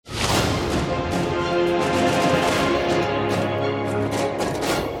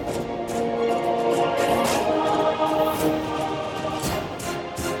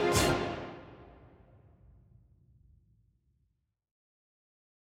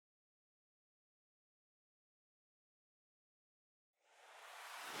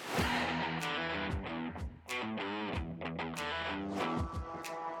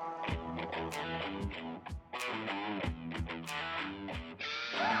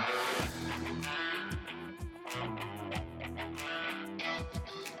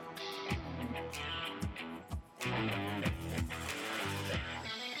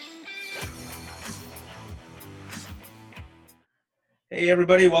Hey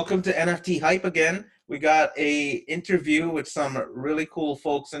everybody, welcome to NFT Hype again. We got a interview with some really cool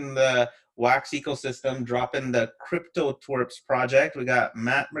folks in the Wax ecosystem dropping the Crypto Twerps project. We got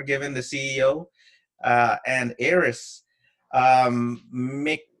Matt McGivern, the CEO, and Eris Mikalotos.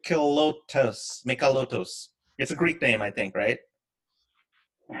 It's a Greek name, I think, right?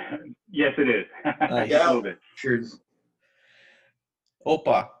 Yes, it is. A Nice. Yeah, little bit. cheers.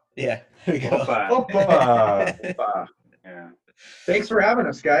 Opa. Yeah, there we go. Opa. Opa! Uh, Yeah. Thanks for having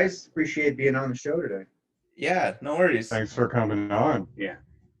us, guys. Appreciate being on the show today. Yeah, no worries. Thanks for coming on. Yeah.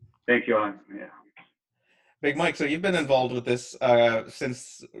 Thank you, Alan. Yeah. Big Mike, so you've been involved with this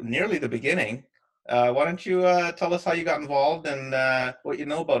since nearly the beginning. Why don't you tell us how you got involved and what you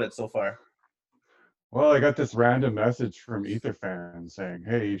know about it so far? Well, I got this random message from Etherfan saying,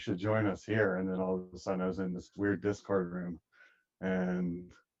 "Hey, you should join us here." And then all of a sudden, I was in this weird Discord room,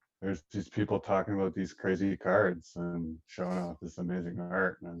 and there's these people talking about these crazy cards and showing off this amazing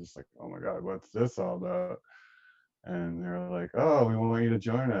art. And I'm just like, "Oh my God, what's this all about?" And they're like, "Oh, we want you to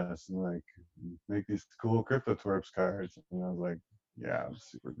join us and like make these cool Crypto Twerps cards." And I was like, "Yeah, I'm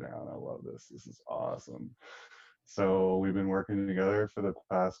super down. I love this. This is awesome." So we've been working together for the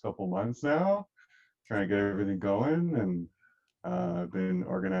past couple months now, trying to get everything going, and I've been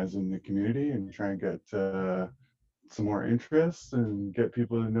organizing the community and trying to get some more interest and get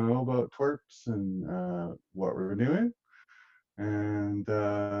people to know about twerps and what we're doing. And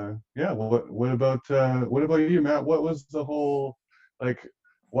yeah, what about you, Matt? What was the whole like?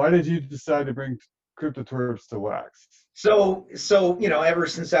 Why did you decide to bring Crypto Twerps to Wax? Ever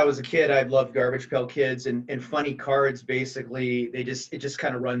since I was a kid, I've loved Garbage Pail Kids and funny cards. Basically, it just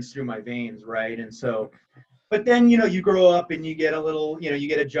kind of runs through my veins, right? And so, but then you grow up and you get a little, you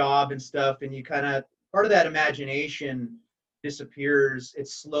get a job and stuff, and you kind of part of that imagination disappears.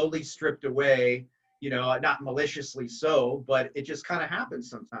 It's slowly stripped away, not maliciously so, but it just kind of happens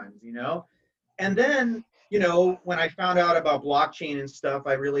sometimes. And then, when I found out about blockchain and stuff,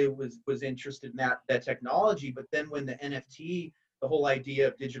 I really was interested in that technology. But then when the NFT, the whole idea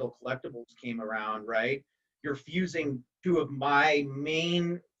of digital collectibles came around, right? You're fusing two of my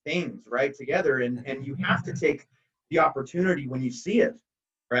main things right together, and you have to take the opportunity when you see it,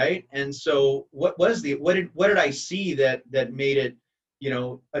 right? And so what did I see that made it,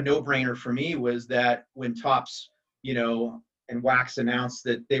 a no-brainer for me was that when Tops, and Wax announced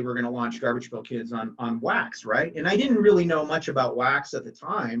that they were going to launch Garbage Pail Kids on Wax, right? And I didn't really know much about Wax at the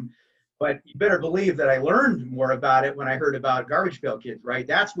time, but you better believe that I learned more about it when I heard about Garbage Pail Kids, right?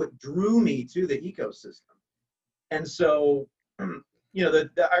 That's what drew me to the ecosystem. And so,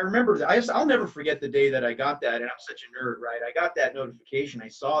 I remember, I'll never forget the day that I got that, and I'm such a nerd, right? I got that notification, I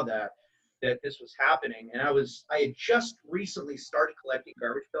saw that this was happening, and I had just recently started collecting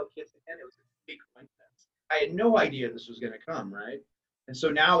Garbage Pail Kids again. It was a big coincidence. I had no idea this was going to come, right? And so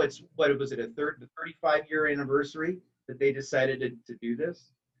now it's, what was it, the 35-year anniversary that they decided to do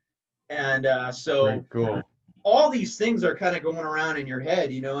this. And Very so cool. all these things are kind of going around in your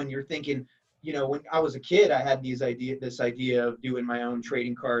head, and you're thinking, when I was a kid, I had this idea of doing my own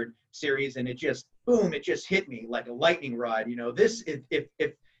trading card series, and it just, boom, it just hit me like a lightning rod. This,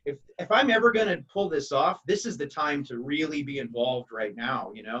 if I'm ever going to pull this off, this is the time to really be involved right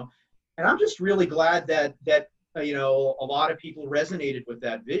now. And I'm just really glad that a lot of people resonated with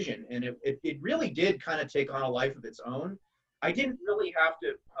that vision, and it really did kind of take on a life of its own. I didn't really have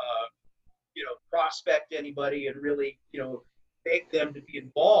to prospect anybody and really beg them to be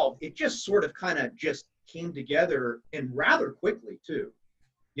involved. It just sort of kind of just came together, and rather quickly too.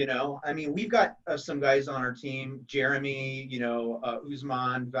 I mean, we've got some guys on our team, Jeremy,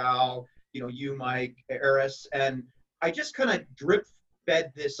 Usman, Val, you, Mike, Eris, and I just kind of drip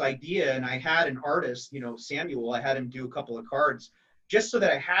fed this idea. And I had an artist, Samuel, I had him do a couple of cards just so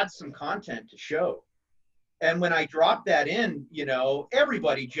that I had some content to show. And when I dropped that in,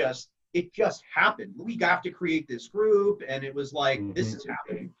 everybody it just happened. We got to create this group, and it was like, this is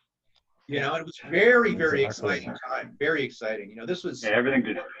happening. It was very, very exciting time. Very exciting. This was, Yeah, everything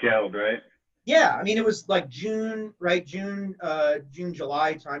just gelled, right? yeah, I mean, it was like June, right? June,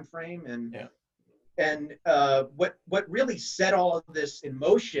 July timeframe. And Yeah. what really set all of this in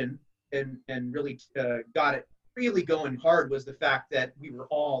motion and really got it really going hard was the fact that we were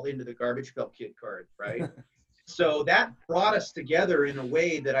all into the Garbage Pail Kid card, right? So that brought us together in a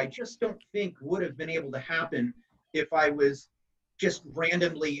way that I just don't think would have been able to happen if I was just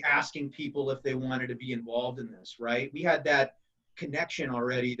randomly asking people if they wanted to be involved in this, right? We had that connection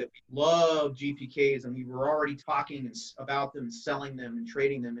already that we loved GPKs, and we were already talking about them, selling them and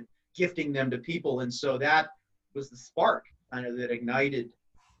trading them and gifting them to people. And so that was the spark kind of that ignited,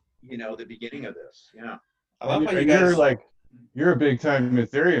 the beginning of this. Yeah. I love how you And you're guys. like you're a big time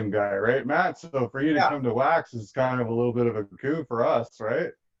Ethereum guy, right, Matt? So for you to Yeah. come to Wax is kind of a little bit of a coup for us,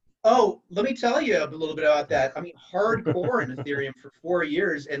 right? Oh, let me tell you a little bit about that. I mean, hardcore in Ethereum for 4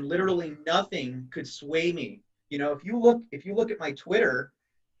 years, and literally nothing could sway me. You know, if you look at my Twitter,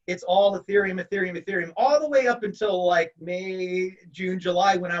 it's all Ethereum, Ethereum, Ethereum, all the way up until like May, June,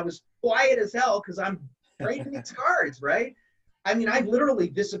 July, when I was quiet as hell because I'm trading these cards, right? I mean, I've literally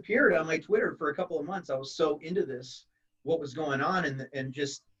disappeared on my Twitter for a couple of months. I was so into this, what was going on, and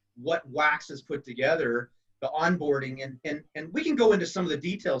just what Wax has put together, the onboarding, and we can go into some of the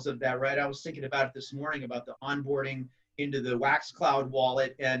details of that, right? I was thinking about it this morning about the onboarding into the Wax Cloud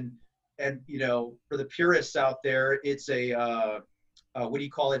wallet, and you know, for the purists out there, it's a what do you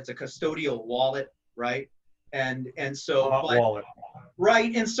call it? It's a custodial wallet, right? And so, Hot but wallet.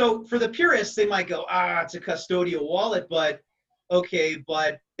 right, and so for the purists, they might go, ah, it's a custodial wallet, but okay,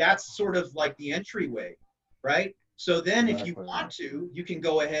 but that's sort of like the entryway, right? So then if you Exactly. want to, you can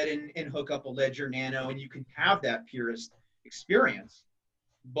go ahead and hook up a Ledger Nano and you can have that purist experience.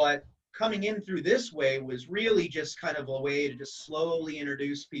 But coming in through this way was really just kind of a way to just slowly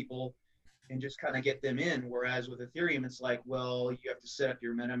introduce people and just kind of get them in. Whereas with Ethereum, it's like, well, you have to set up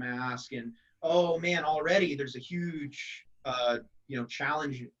your MetaMask, and oh man, already there's a huge you know,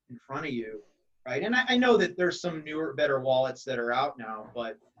 challenge in front of you, right? And I know that there's some newer, better wallets that are out now,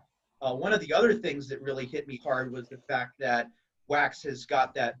 but one of the other things that really hit me hard was the fact that Wax has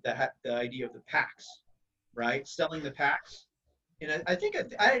got that the idea of the packs, right? Selling the packs, and I think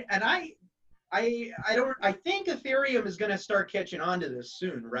I think Ethereum is going to start catching on to this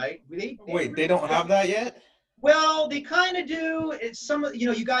soon, right? Wait, they don't have that yet? Well, they kind of do. It's some of, you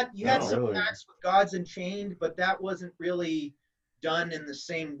know, you had Oh, some really? packs with Gods Unchained, but that wasn't really done in the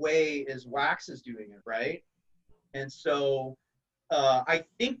same way as Wax is doing it, right? And so I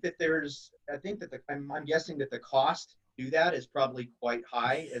think that I'm guessing that the cost to do that is probably quite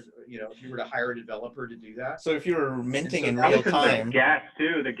high, as you know, if you were to hire a developer to do that. So if you were And minting so in that real was Because of the time, gas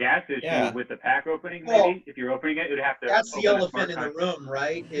too, the gas issue Yeah. with the pack opening, Well, maybe if you're opening it, you'd have to that's the open a elephant smart in the contract. room,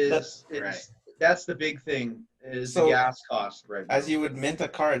 right? Right. That's the big thing is the So, gas cost right now. as you would mint a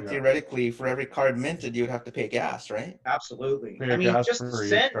card, Yeah. theoretically, for every card minted, you'd have to pay gas, right? Absolutely. Pay I a mean, gas just to for each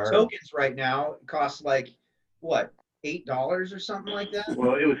send card. tokens right now costs like what, $8 or something like that?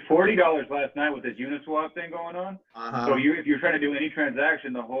 Well, it was $40 last night with this Uniswap thing going on. Uh-huh. So if you're trying to do any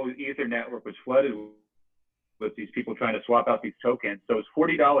transaction, the whole Ether network was flooded with these people trying to swap out these tokens. So it's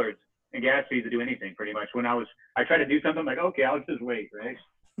 $40 in gas fees to do anything pretty much. When I tried to do something, I'm like, okay, I'll just wait, right?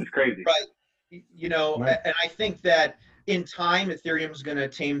 It's crazy. Right. You know, Nice. and I think that in time, Ethereum's going to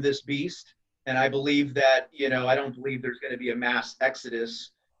tame this beast. And I believe that, you know, I don't believe there's going to be a mass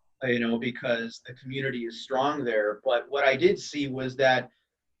exodus, you know, because the community is strong there. But what I did see was that,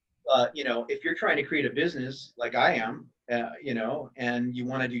 you know, if you're trying to create a business like I am, you know, and you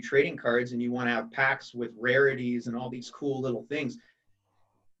want to do trading cards and you want to have packs with rarities and all these cool little things,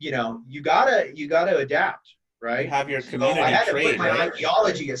 you know, you gotta adapt, right? Have your So community I had to put trade, my right?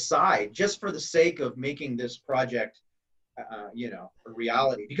 ideology aside just for the sake of making this project, you know, a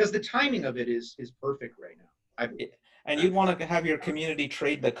reality, because the timing of it is perfect right now. I believe. And you'd want to have your community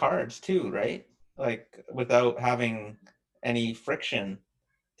trade the cards too, right? Like without having any friction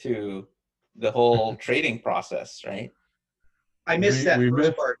to the whole trading process, right? I missed that We first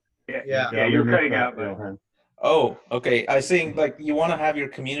missed- part. Yeah, Yeah. yeah, we you're missed cutting that, out, but Johan. Oh, okay. I was saying like you want to have your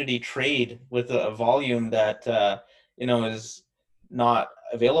community trade with a volume that you know is not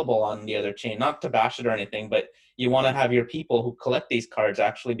available on the other chain. Not to bash it or anything, but you want to have your people who collect these cards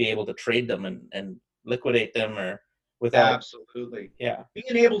actually be able to trade them and liquidate them or without. Absolutely. Yeah.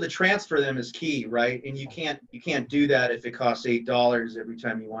 Being able to transfer them is key, right? And you can't do that if it costs $8 every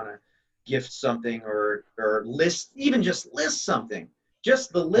time you want to gift something or list, even just list something.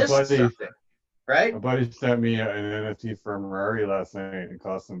 Just the list buddy- something, right? A buddy sent me an NFT from Rari last night and it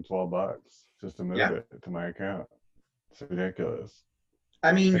cost him $12 just to move Yeah. it to my account. It's ridiculous.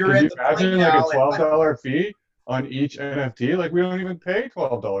 I mean, Like, you're could at you the point imagine like now. a $12 fee on each NFT? Like we don't even pay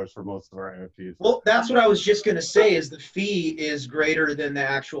 $12 for most of our NFTs. Well, that's what I was just going to say is the fee is greater than the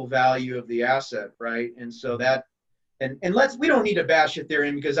actual value of the asset, right? And so that, and we don't need to bash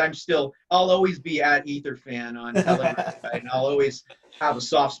Ethereum because I'll always be at EtherFan on Telegram, right? And I'll always have a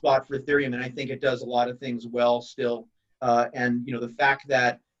soft spot for Ethereum, and I think it does a lot of things well still. And you know, the fact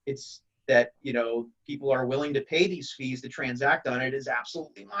that you know, people are willing to pay these fees to transact on it is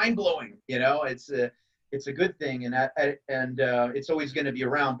absolutely mind blowing. You know, it's a good thing, and it's always going to be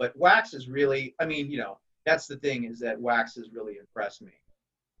around. But Wax is really, I mean, you know, that's the thing is that Wax has really impressed me.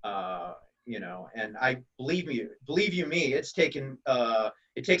 You know, and I believe you me, it's taken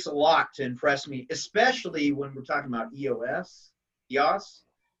it takes a lot to impress me, especially when we're talking about EOS,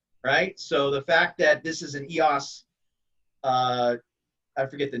 right? So the fact that this is an EOS, I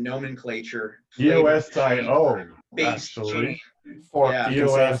forget the nomenclature. EOSIO, Based chain. actually. Fork. Yeah. You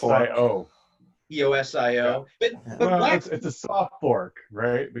can say fork. EOSIO. EOSIO. But Well, wax, it's a soft fork,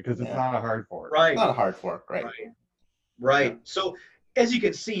 right? Because it's Yeah. not a hard fork. right. Not a hard fork, right? Right. Yeah. So as you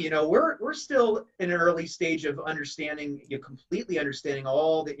can see, you know, we're still in an early stage of understanding, completely understanding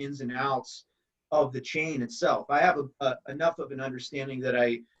all the ins and outs of the chain itself. I have enough of an understanding that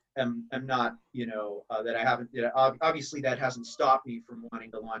I am not, you know, that I haven't, obviously that hasn't stopped me from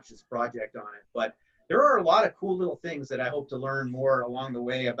wanting to launch this project on it. But there are a lot of cool little things that I hope to learn more along the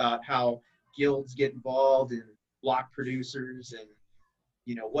way about how guilds get involved and block producers, and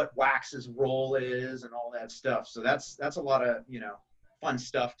you know what Wax's role is and all that stuff. So that's a lot of, you know, fun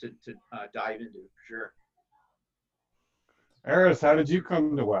stuff to dive into for sure. Eris, how did you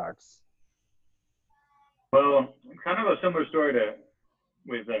come to Wax? Well, kind of a similar story to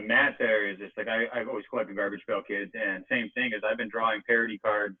with Matt there. Is just like I've always collected Garbage Pail Kids, and same thing is I've been drawing parody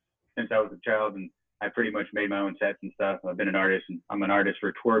cards since I was a child, and I pretty much made my own sets and stuff. I've been an artist, and I'm an artist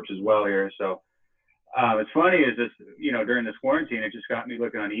for twerps as well here. So it's funny is this, you know, during this quarantine, it just got me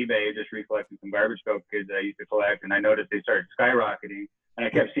looking on eBay, just recollecting some Garbage Pail Kids that I used to collect, and I noticed they started skyrocketing, and I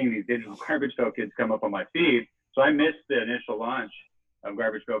kept seeing these digital Garbage Pail Kids come up on my feed. So I missed the initial launch of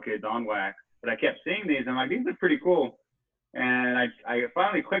Garbage Pail Kids on Wax, but I kept seeing these. I'm like, these look pretty cool. And I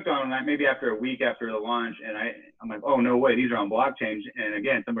finally clicked on them maybe after a week after the launch, and I'm like, oh, no way, these are on blockchain. And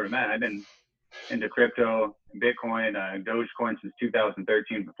again, similar to Matt, I've been into crypto, Bitcoin, Dogecoin since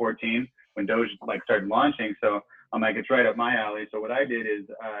 2013 to 14 when Doge like started launching. So I'm like, it's right up my alley. So what I did is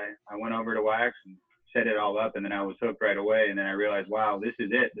I went over to Wax and set it all up, and then I was hooked right away. And then I realized, wow, this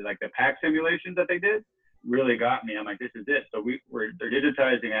is it. Like the pack simulations that they did really got me. I'm like, this is it. So they're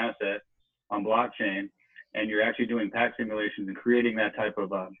digitizing assets on blockchain, and you're actually doing pack simulations and creating that type of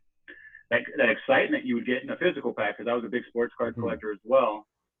that excitement you would get in a physical pack, because I was a big sports card collector as well.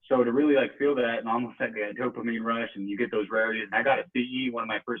 So to really like feel that and almost like a dopamine rush, and you get those rarities. And I got a CE, one of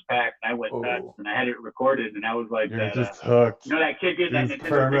my first packs, and I went nuts, and I had it recorded, and I was like, You're just hooked. you know that kid getting that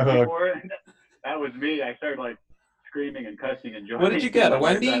Nintendo 64? That was me. I started like screaming and cussing and joining. What did you get? A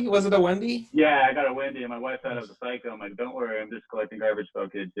Wendy? Was it a Wendy? Yeah, I got a Wendy, and my wife thought I was a psycho. I'm like, don't worry, I'm just collecting Garbage Pail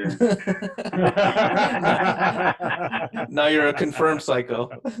Kids here. Now you're a confirmed psycho.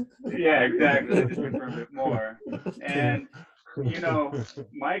 Yeah, exactly. I just confirmed it more. And you know,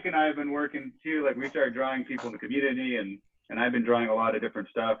 Mike and I have been working too. Like we started drawing people in the community, and I've been drawing a lot of different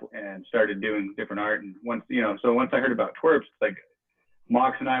stuff and started doing different art. And once, you know, so once I heard about twerps, like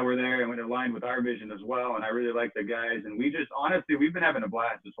Mox and I were there, and we aligned with our vision as well. And I really like the guys, and we just honestly, we've been having a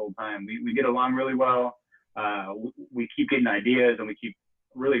blast this whole time. We get along really well. We keep getting ideas, and we keep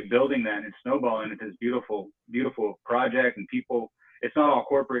really building that and snowballing into this beautiful, beautiful project. And people, it's not all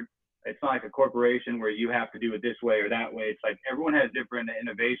corporate. It's not like a corporation where you have to do it this way or that way. It's like everyone has different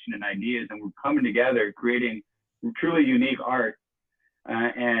innovation and ideas, and we're coming together, creating truly unique art.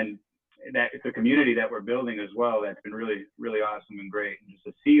 And that it's a community that we're building as well. That's been really, really awesome and great. And just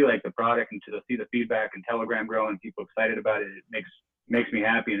to see like the product and to see the feedback and Telegram grow and people excited about it, it makes me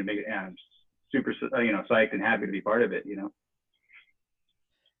happy, and I'm super, you know, psyched and happy to be part of it, you know?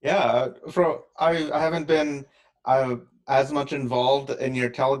 Yeah, I haven't been as much involved in your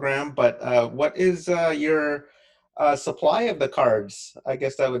Telegram, but what is your supply of the cards? I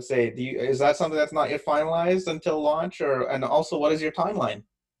guess I would say, is that something that's not yet finalized until launch, and also what is your timeline?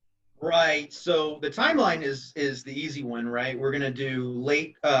 Right. So the timeline is the easy one, right? We're going to do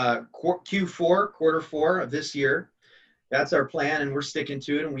late Q4, quarter 4 of this year. That's our plan, and we're sticking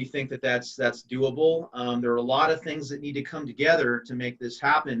to it, and we think that that's doable. There are a lot of things that need to come together to make this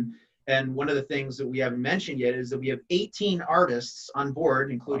happen. And one of the things that we haven't mentioned yet is that we have 18 artists on board,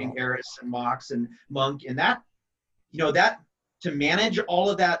 including Eris and Mox and Monk, and that, you know, that to manage all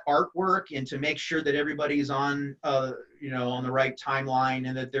of that artwork and to make sure that everybody's on, you know, on the right timeline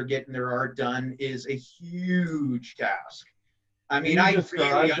and that they're getting their art done is a huge task. I mean, I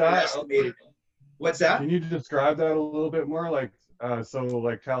really underestimated. What's that? Can you describe that a little bit more? Like, so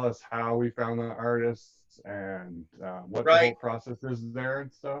like tell us how we found the artists and what the whole process is there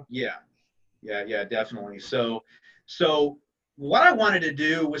and stuff. Yeah, definitely. So what I wanted to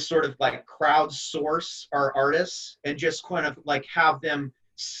do was sort of like crowdsource our artists and just kind of like have them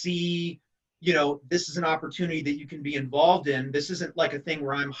see, you know, this is an opportunity that you can be involved in. This isn't like a thing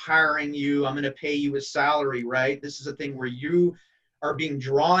where I'm hiring you, I'm going to pay you a salary, right? This is a thing where you are being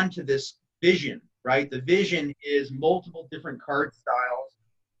drawn to this vision, right? The vision is multiple different card styles,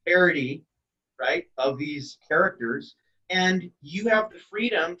 parody, right, of these characters. and you have the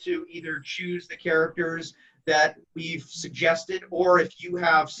freedom to either choose the characters that we've suggested, or if you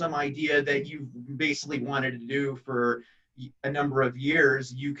have some idea that you basically wanted to do for a number of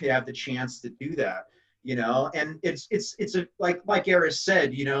years, you could have the chance to do that. And it's a, like Eris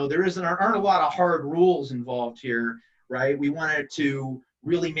said, aren't a lot of hard rules involved here, right? We wanted to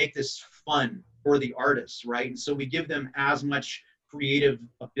really make this fun for the artists, right? And so we give them as much creative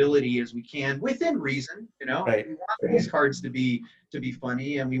ability as we can within reason. Right. We want these cards to be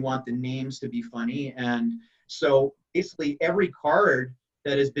funny, and we want the names to be funny. And so basically every card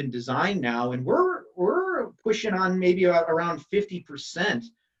that has been designed now, and we're pushing on maybe around 50%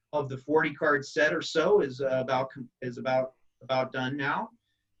 of the 40 card set or so is about done now.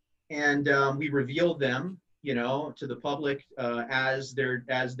 And we revealed them to the public as they're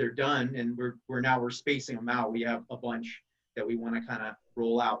done, and we're spacing them out. We have a bunch that we want to kind of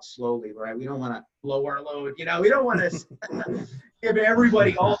roll out slowly, right? We don't want to blow our load, we don't want to give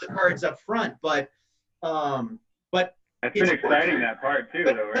everybody all the cards up front, but that's been exciting, that part too,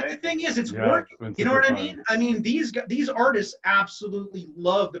 though, right? But the thing is, it's working. You know what I mean? I mean, these artists absolutely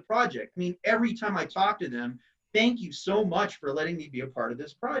love the project. I mean, every time I talk to them, thank you so much for letting me be a part of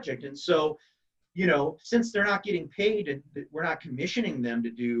this project. And so, since they're not getting paid and we're not commissioning them to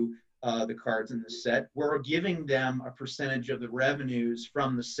do the cards in the set, we're giving them a percentage of the revenues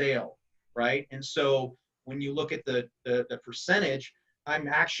from the sale, right? And so when you look at the percentage,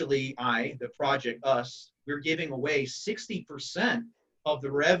 the project, we're giving away 60% of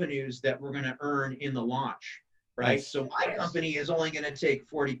the revenues that we're going to earn in the launch, right? Nice. So my company is only going to take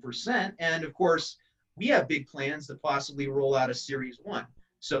 40%. And of course, we have big plans to possibly roll out a Series 1.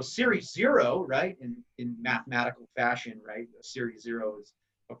 So Series 0, right, in mathematical fashion, right, Series 0 is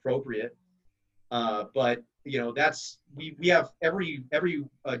appropriate. But that's we have every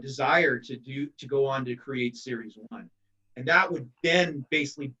desire to go on to create Series 1. And that would then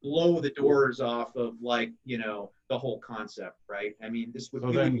basically blow the doors off of the whole concept, right? I mean, this would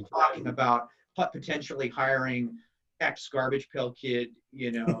really be talking about potentially hiring ex-Garbage Pail Kid,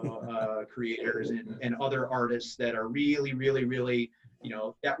 creators and other artists that are really, really, really,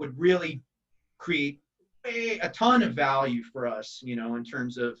 that would really create a ton of value for us, in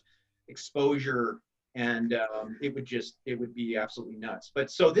terms of exposure, and it would be absolutely nuts.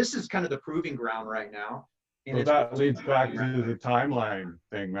 But so this is kind of the proving ground right now. And so that leads back to the timeline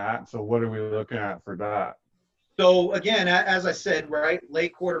thing, Matt. So what are we looking at for that? So again, as I said, right,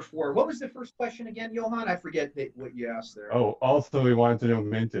 late Q4. What was the first question again, Johan? I forget what you asked there. Oh, also we wanted to know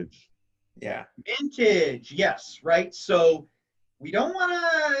mintage. Yeah. Mintage, yes, right. So we don't want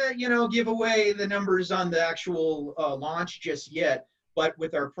to, give away the numbers on the actual launch just yet, but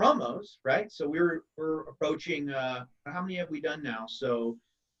with our promos, right? So we're approaching, how many have we done now? So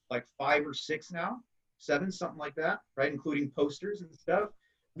like 5 or 6 now. 7, something like that, right? Including posters and stuff.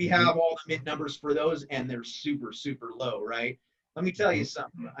 We have all the mint numbers for those, and they're super, super low, right? Let me tell you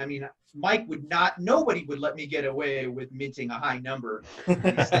something. I mean, nobody would let me get away with minting a high number these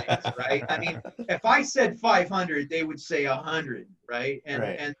days, right? I mean, if I said 500, they would say 100, right?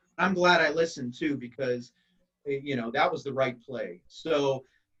 And I'm glad I listened too, because, that was the right play. So,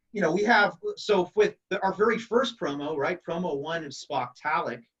 with our very first promo, right? Promo 1 is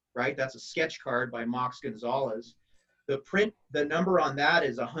Spocktalic, right? That's a sketch card by Mox Gonzalez. The number on that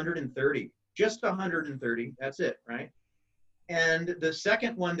is 130, just 130. That's it, right? And the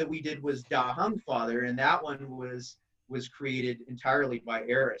second one that we did was Da Hung Father, and that one was created entirely by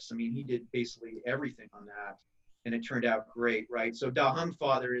Eris. I mean, he did basically everything on that, and it turned out great, right? So Da Hung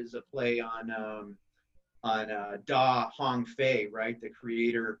Father is a play on Da Hong Fei, right? The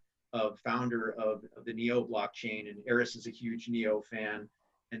founder of the Neo blockchain, and Eris is a huge Neo fan.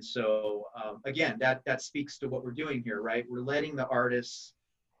 And so, again, that speaks to what we're doing here, right? We're letting the artists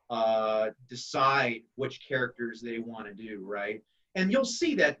decide which characters they want to do, right? And you'll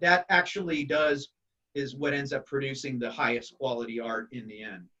see that actually is what ends up producing the highest quality art in the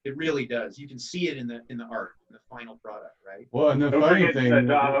end. It really does. You can see it in the art, in the final product, right? Well, and the funny thing, the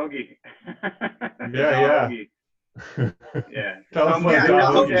Da Hoagie. Yeah. Yeah. Tell us Someone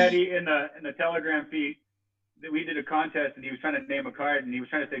about Daddy in the Telegram feed that we did a contest, and he was trying to name a card, and he was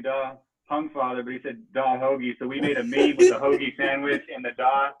trying to say Da Hung Father, but he said Da Hoagie. So we made a meme with the hoagie sandwich and the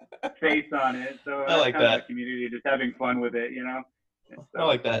Da face on it. So I like kind of that. the community just having fun with it, So, I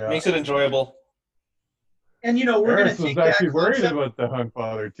like that. Yeah. Makes it enjoyable. And we're going Eris to was take that actually worried concept. about the Hung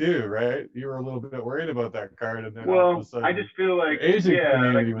Father too, right? You were a little bit worried about that card, and then all well, of a sudden, I just feel like the Asian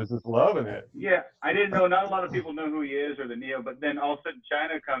community like, was just loving it. yeah, I didn't know. Not a lot of people know who he is or the Neo, but then all of a sudden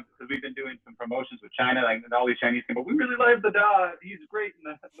China comes, because we've been doing some promotions with China, like all these Chinese people. We really love the Da. He's great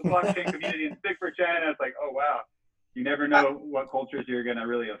in the blockchain community and big for China. It's like, oh wow. you never know what cultures you're going to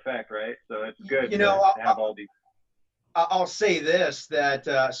really affect, right? So it's good You to know, have all these. I'll say this,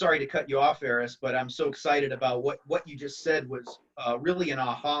 that sorry to cut you off, Eris, but I'm so excited about what you just said was really an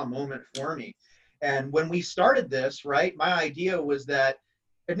aha moment for me. And when we started this, right, my idea was that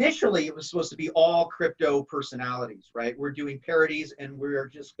initially it was supposed to be all crypto personalities, right? We're doing parodies and we're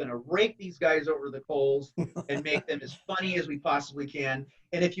just going to rake these guys over the coals and make them as funny as we possibly can.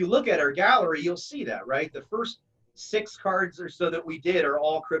 And if you look at our gallery, you'll see that, right? The first 6 cards or so that we did are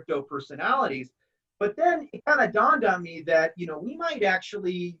all crypto personalities. But then it kind of dawned on me that, you know, we might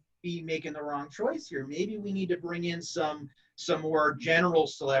actually be making the wrong choice here. Maybe we need to bring in some more general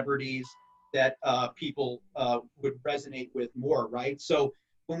celebrities that people would resonate with more, right? So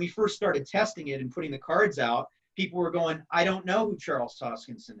when we first started testing it and putting the cards out, people were going, I don't know who Charles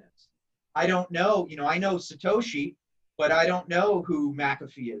Hoskinson is. I don't know, you know, I know Satoshi, but I don't know who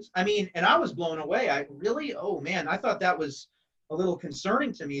McAfee is. I mean, and I was blown away. I really, oh man, I thought that was a little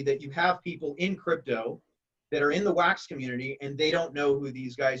concerning to me, that you have people in crypto that are in the wax community and they don't know who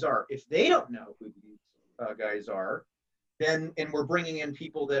these guys are. If they don't know who these guys are, then, and we're bringing in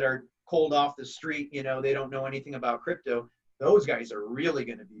people that are cold off the street, you know, they don't know anything about crypto, those guys are really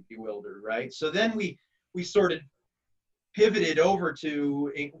going to be bewildered, right? So then we sort of pivoted over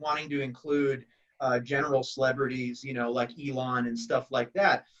to wanting to include general celebrities, you know, like Elon and stuff like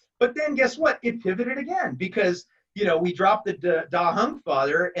that. But then guess what? It pivoted again, because, you know, we dropped the Da Hung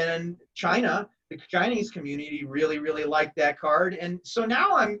Father, and China, the Chinese community really, really liked that card. And so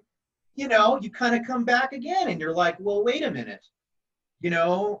now I'm, you know, you kind of come back again and you're like, well, wait a minute, you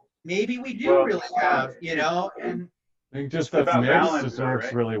know, maybe we do really have, you know, and I think just It's that about mix balance, just though, works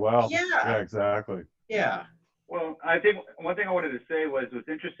right? really well. Yeah. Yeah, exactly. yeah, Well, I think one thing I wanted to say was what's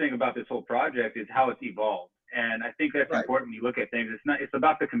interesting about this whole project is how it's evolved. And I think that's Right. important when you look at things. It's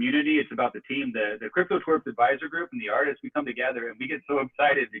about the community, it's about the team, the Crypto Twerps Advisor Group and the artists. We come together and we get so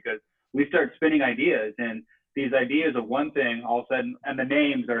excited because we start spinning ideas, and these ideas of one thing all of a sudden, and the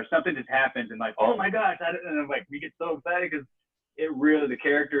names or something just happens, and like, oh my gosh, and I'm like, we get so excited because it really, the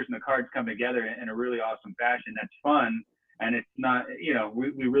characters and the cards come together in a really awesome fashion. That's fun. And it's not, you know, we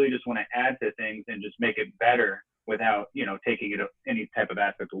really just want to add to things and just make it better without, you know, taking it any type of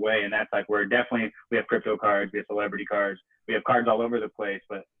aspect away. And that's like, we're definitely, we have crypto cards, we have celebrity cards, we have cards all over the place,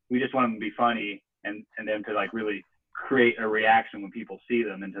 but we just want them to be funny and them to like really create a reaction when people see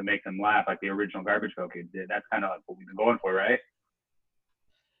them and to make them laugh like the original Garbage Pail Kids did. That's kind of like what we've been going for, right?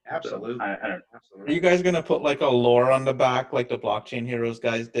 absolutely. So, I don't know. Are Absolutely. you guys gonna put like a lore on the back, like the Blockchain Heroes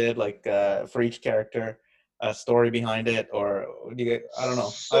guys did, like for each character, a story behind it, or do you? I don't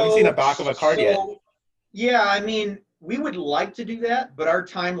know. I haven't seen a back of a card yet. Yeah, I mean, we would like to do that, but our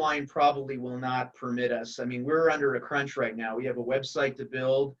timeline probably will not permit us. I mean, we're under a crunch right now. We have a website to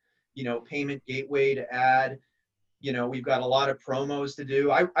build, you know, payment gateway to add. You know, we've got a lot of promos to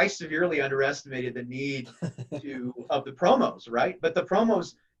do. I severely underestimated the need of the promos, right? But the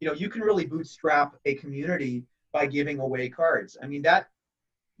promos, you know, you can really bootstrap a community by giving away cards. I mean, that,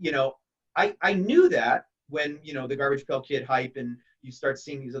 you know, I knew that when, you know, the Garbage Pail Kid hype and you start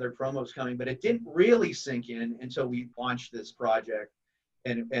seeing these other promos coming, but it didn't really sink in until we launched this project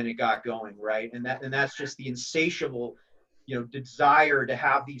and it got going, right? And that's just the insatiable, you know, desire to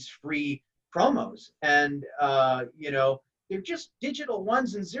have these free promos. And you know, they're just digital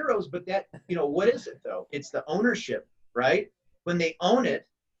ones and zeros, but that, you know, what is it though? It's the ownership, right? When they own it,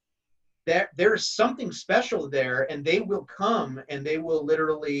 there's something special there, and they will come and they will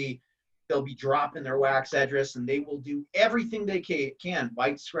literally, they'll be dropping their wax address and they will do everything they can,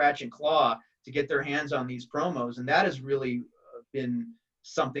 bite, scratch, and claw to get their hands on these promos. And that has really been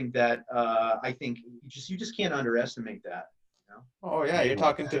something that I think you just can't underestimate that. You know? Oh yeah, you're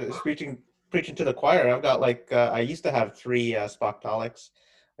talking to preaching to the choir. I've got like I used to have 3 Spockdolics.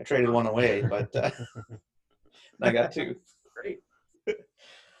 I traded one away, but I got 2. Great.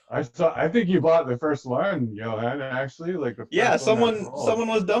 I think you bought the first one, Johan, actually, like the first Yeah, one that someone rolled.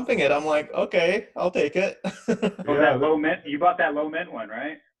 was dumping it. I'm like, okay, I'll take it. I Oh, Yeah, that low mint, you bought that low mint one,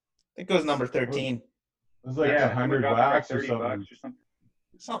 right? think it was number 13, It was like Yeah, someone 100 dropped it for wax or 30 something. bucks or something.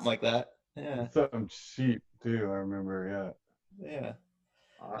 something like that. Yeah, Something cheap too, I remember, yeah. yeah.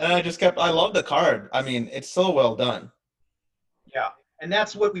 Awesome. And I love the card. I mean, it's so well done. Yeah, and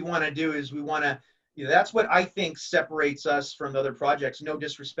that's what we want to do, is we want to, you know, that's what I think separates us from the other projects. No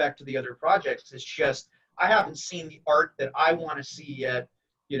disrespect to the other projects. It's just, I haven't seen the art that I want to see yet,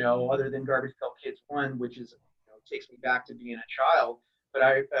 you know, other than Garbage Pail Kids 1, which is, you know, takes me back to being a child, but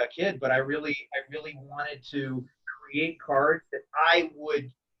a kid, but I really wanted to create cards that I would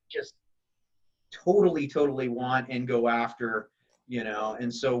just totally want and go after, you know,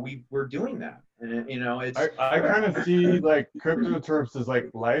 and so we're doing that, and you know, it's I kind of see like crypto twerps as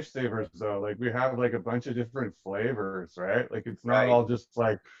like lifesavers though. Like we have like a bunch of different flavors, right? Like it's not right. all just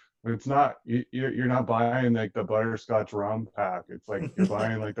like it's not you're not buying like the butterscotch rum pack. It's like you're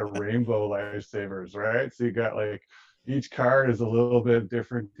buying like the rainbow lifesavers, right? So you got like each card is a little bit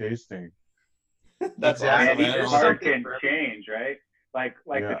different tasting. That's Exactly. awesome, And each man. There's card something can for change, right? Like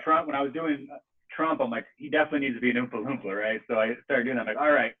the Yeah. Trump, when I was doing Trump, I'm like, he definitely needs to be an Oompa Loompa, right? So I started doing that. I'm like,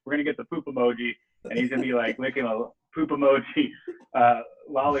 all right, we're going to get the poop emoji, and he's going to be like licking a poop emoji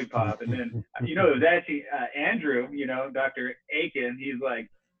lollipop. And then, you know, it was actually Andrew, you know, Dr. Aiken, he's like,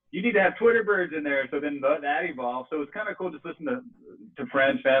 you need to have Twitter birds in there. So then that evolved. So it's kind of cool just listen to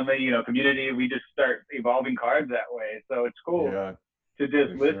friends, family, you know, community. We just start evolving cards that way. So it's cool Yeah, to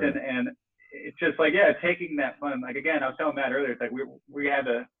just for listen. sure. And it's just like, yeah, taking that fun. Like, again, I was telling Matt earlier, it's like we had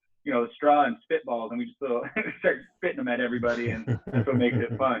a, you know, straw and spitballs, and we just start spitting them at everybody, and that's what makes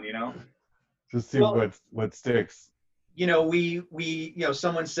it fun, you know? Just see well, what sticks. you know, we you know,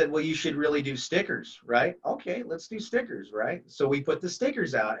 someone said, well, you should really do stickers, right? Okay, let's do stickers, right? So we put the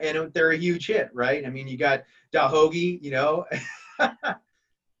stickers out, and they're a huge hit, right? I mean, you got Dahogi, you know,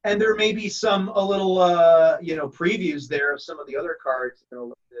 and there may be some a little you know, previews there of some of the other cards, you know,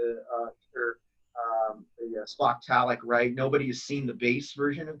 like the either the Splocktalic, right? Nobody has seen the base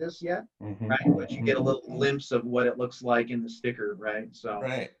version of this yet, right? But you get a little glimpse of what it looks like in the sticker, right? So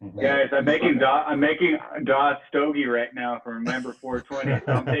Right. Guys, I'm making DAW Stogie right now for Remember 420.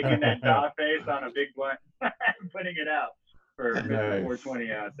 So I'm taking that DAW face on a big blunt and putting it out for Mr. Nice.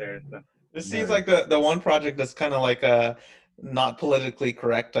 420 out there. So. This seems like the one project that's kind of like a not politically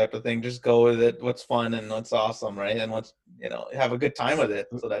correct type of thing. Just go with it. What's fun and what's awesome, right? And what's, you know, have a good time with it.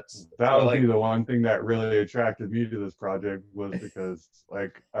 So that's That what I would be like. the one thing that really attracted me to this project was because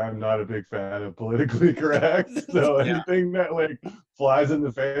like I'm not a big fan of politically correct. So Yeah. anything that like flies in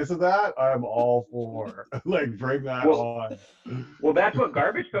the face of that, I'm all for. Like bring that on. Well, that's what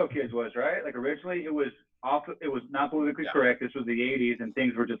Garbage Pail Kids was, right? Like originally it was not politically Yeah. correct. This was the 80s, and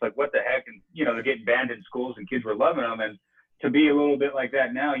things were just like, what the heck? And, you know, they're getting banned in schools, and kids were loving them. And to be a little bit like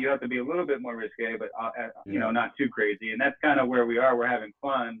that now, you have to be a little bit more risque, but, you know, not too crazy. And that's kind of where we are. We're having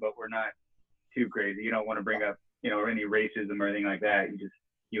fun, but we're not too crazy. You don't want to bring up, you know, any racism or anything like that.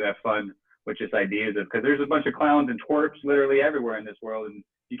 You have fun with just ideas of, because there's a bunch of clowns and twerps literally everywhere in this world, and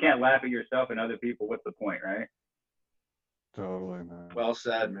you can't laugh at yourself and other people. What's the point, right? Totally, man. Well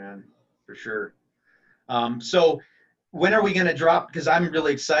said, man, for sure. So when are we going to drop? Because I'm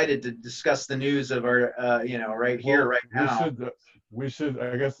really excited to discuss the news of our, you know, right here, right now. We should.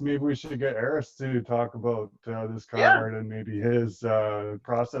 I guess maybe we should get Eris to talk about this Yeah. card and maybe his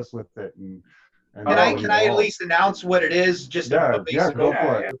process with it. And Can I at least announce what it is? Just a basic go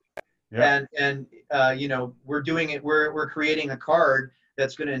for it. Yeah. And you know, we're doing it. We're creating a card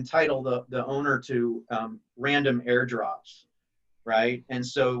that's going to entitle the owner to random airdrops, right? And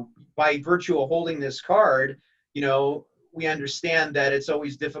so by virtue of holding this card, you know, we understand that it's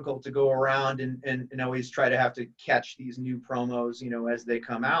always difficult to go around and always try to have to catch these new promos, you know, as they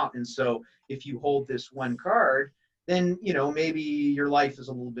come out. And so if you hold this one card, then, you know, maybe your life is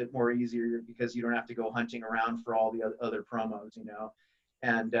a little bit more easier because you don't have to go hunting around for all the other promos, you know.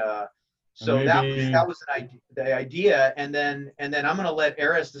 And so maybe that was the idea. And then I'm going to let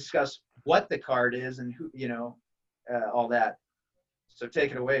Eris discuss what the card is and who, you know, all that. So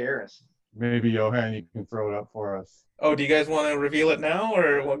take it away, Eris. Maybe Johan, you can throw it up for us. Oh, do you guys want to reveal it now,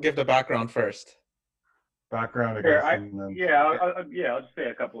 or we'll give the background first? Background, I guess. I'll just say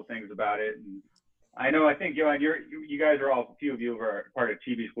a couple of things about it. And I think, Johan, you guys are all, a few of you are part of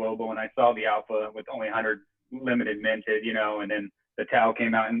Chibi's Global, and I saw the alpha with only 100 limited minted, you know, and then the Tau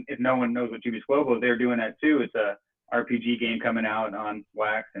came out. And if no one knows what Chibi's Global is, they're doing that too. It's a RPG game coming out on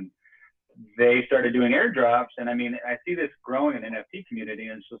Wax, and they started doing airdrops. And I mean, I see this growing in the NFT community,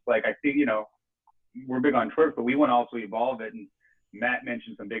 and it's just like, I see, you know, we're big on Twerk, but we want to also evolve it. And Matt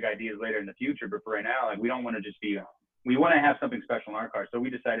mentioned some big ideas later in the future, but for right now, like, we don't want to just be, we want to have something special in our card. So we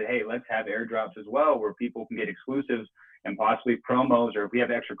decided, hey, let's have airdrops as well, where people can get exclusives and possibly promos, or if we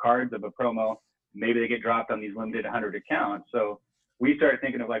have extra cards of a promo, maybe they get dropped on these limited 100 accounts. So we started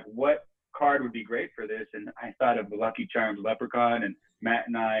thinking of like, what card would be great for this? And I thought of the Lucky Charms Leprechaun, and Matt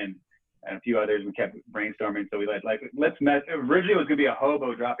and I and a few others, we kept brainstorming. So we let's mess. Originally it was gonna be a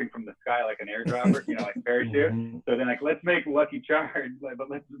hobo dropping from the sky like an airdropper, you know, like parachute. So then like, let's make Lucky Charms,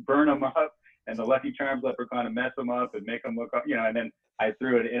 but let's burn them up, and the Lucky Charms Leprechaun, and mess them up and make them look, you know. And then I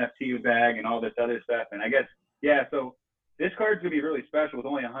threw an NFT bag and all this other stuff. And I guess, yeah. So this card's gonna be really special with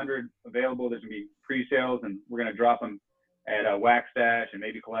only 100 available. There's gonna be pre-sales, and we're gonna drop them at Wax Stash and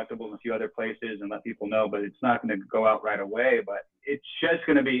maybe Collectibles and a few other places and let people know, but it's not going to go out right away. But it's just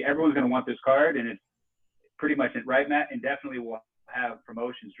going to be, everyone's going to want this card, and it's pretty much it, right, Matt? And definitely we'll have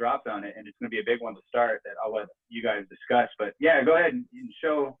promotions dropped on it, and it's going to be a big one to start that I'll let you guys discuss. But yeah, go ahead and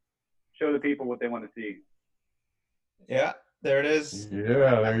show the people what they want to see. Yeah, there it is.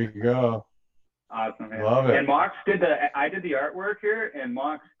 Yeah, there you go. Awesome, man. Love it. And Mox I did the artwork here, and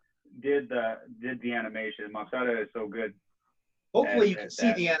Mox did the animation. Moxada is so good. Hopefully you can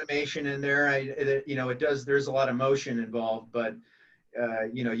see the animation in there. You know, there's a lot of motion involved, but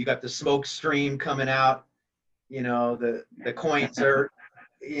you know, you got the smoke stream coming out, you know, the coins are,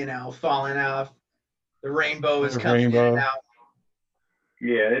 you know, falling off. The rainbow is coming in and out.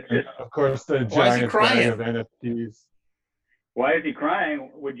 Yeah, it's just, of course, the Why is he giant crying? bag of NFTs. Why is he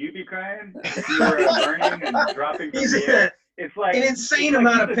crying? Would you be crying if you were burning and dropping from the air? It's like an insane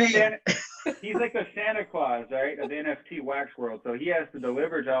amount of pain. He's like the Santa Claus, right, of the NFT wax world. So he has to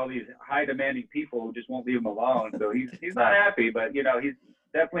deliver to all these high demanding people who just won't leave him alone. So he's not happy, but you know, he's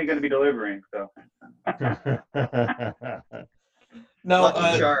definitely going to be delivering. So Now,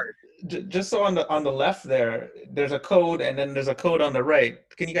 just so on the left there's a code, and then there's a code on the right.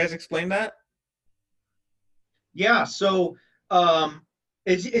 Can you guys explain that? Yeah. So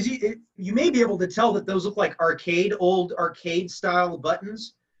you may be able to tell that those look like old arcade style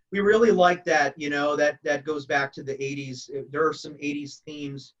buttons. We really like that, you know, that goes back to the 80s. There are some 80s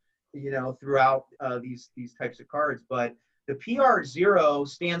themes, you know, throughout these types of cards, but the PR0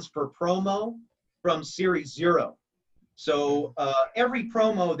 stands for promo from series 0. So every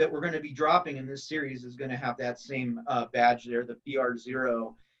promo that we're going to be dropping in this series is going to have that same badge there, the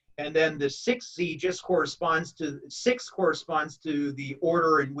PR0. And then the 6Z just corresponds to the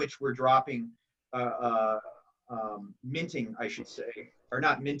order in which we're dropping, minting, I should say, or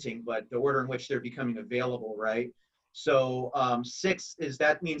not minting, but the order in which they're becoming available, right? So 6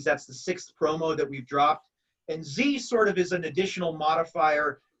 means that's the 6th promo that we've dropped, and Z sort of is an additional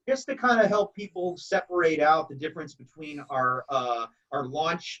modifier just to kind of help people separate out the difference between our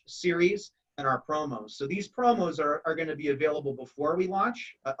launch series and our promos. So these promos are going to be available before we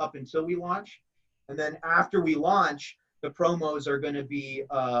launch, up until we launch. And then after we launch, the promos are going to be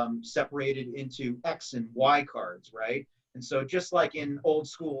separated into X and Y cards, right? And so just like in old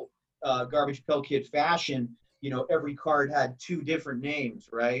school Garbage Pail Kid fashion, you know, every card had 2 different names,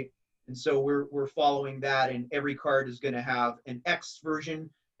 right? And so we're following that, and every card is going to have an X version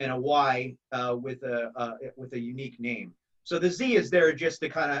and a Y with a unique name. So the Z is there just to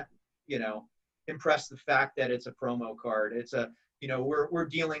kind of, you know, impress the fact that it's a promo card. It's a, you know, we're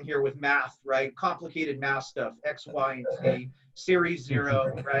dealing here with math, right? Complicated math stuff, X, Y, and Z, series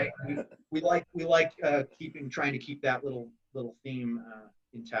 0, right? We like trying to keep that little theme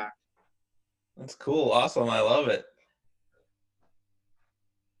intact. That's cool. Awesome. I love it.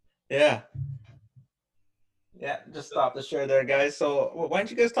 Yeah. Yeah, just stop the share there, guys. So why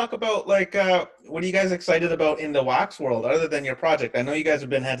don't you guys talk about, like, what are you guys excited about in the wax world other than your project? I know you guys have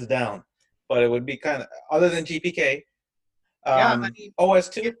been heads down, but it would be kind of, other than GPK, Yeah, I mean,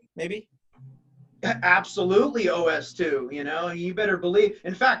 OS2 maybe? Absolutely OS2, you know, you better believe.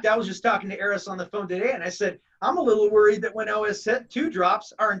 In fact, I was just talking to Eris on the phone today, and I said, I'm a little worried that when OS2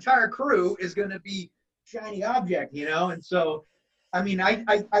 drops, our entire crew is going to be shiny object, you know? And so, I mean, I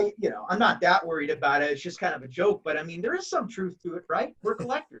you know, I'm not that worried about it. It's just kind of a joke, but I mean, there is some truth to it, right? We're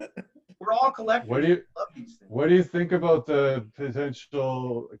collectors. We're all collectors. What do you love these things. What do you think about the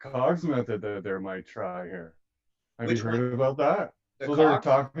potential COGS method that they might try here? Have Which you heard about that? The So they're COGS?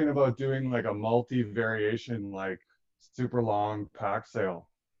 talking about doing like a multi-variation, like super long pack sale,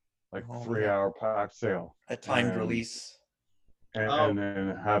 like Oh, 3-hour pack sale. A timed And- release. And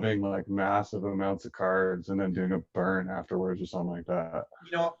then having like massive amounts of cards and then doing a burn afterwards or something like that.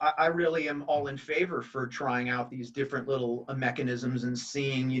 You know, I really am all in favor for trying out these different little mechanisms and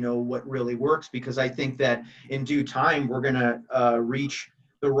seeing, you know, what really works, because I think that in due time, we're going to reach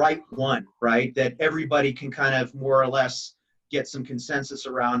the right one, right? That everybody can kind of more or less get some consensus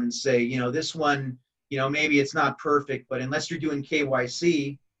around and say, you know, this one, you know, maybe it's not perfect, but unless you're doing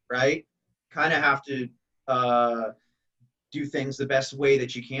KYC, right, kind of have to do things the best way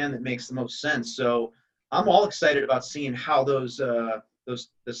that you can that makes the most sense. So I'm all excited about seeing how the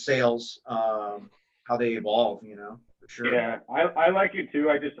sales, how they evolve, you know, for sure. yeah, I like it too.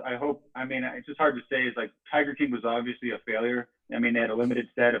 I hope, I mean, it's just hard to say. It's like Tiger King was obviously a failure. I mean, they had a limited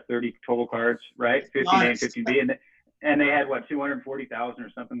set of 30 total cards, right? 15A and 15B, and they had what, 240,000 or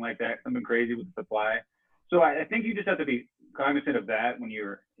something like that, something crazy with the supply. So I think you just have to be cognizant of that when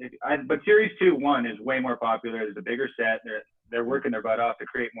but Series 1 is way more popular. There's a bigger set. They're working their butt off to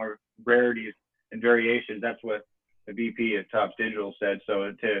create more rarities and variations. That's what the VP at Topps Digital said.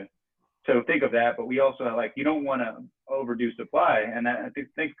 So to think of that, but we also like, you don't want to overdo supply. And I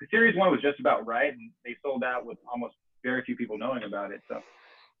think Series 1 was just about right, and they sold out with almost very few people knowing about it. So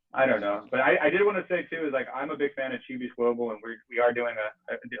I don't know, but I did want to say too is like I'm a big fan of Chubby's Global, and we are doing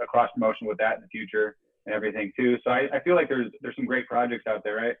a cross promotion with that in the future and everything too. So I feel like there's some great projects out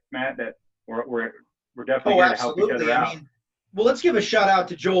there, right, Matt? That we're definitely here to help each other out. I mean, well, let's give a shout out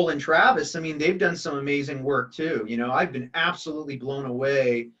to Joel and Travis. I mean, they've done some amazing work too. You know, I've been absolutely blown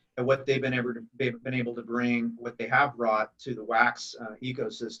away at what they've been able to bring, what they have brought to the wax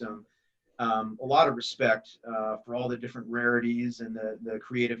ecosystem. A lot of respect for all the different rarities and the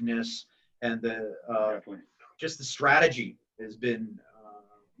creativeness and the just the strategy has been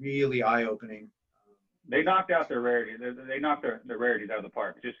really eye-opening. They knocked out their rarities. They knocked their rarities out of the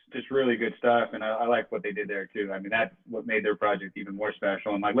park. Just really good stuff, and I like what they did there too. I mean, that's what made their project even more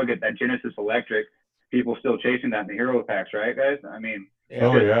special. And like, look at that Genesis Electric. People still chasing that in the hero packs, right, guys? I mean,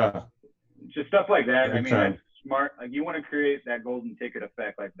 just stuff like that. I mean, that's smart. Like, you want to create that golden ticket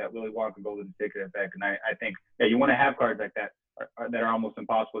effect, like that Willy Wonka golden ticket effect. And I think, yeah, you want to have cards like that that are almost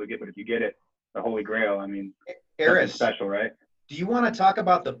impossible to get, but if you get it, the Holy Grail. I mean, Eris, special, right? Do you want to talk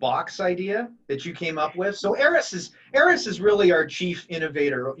about the box idea that you came up with? So Eris is really our chief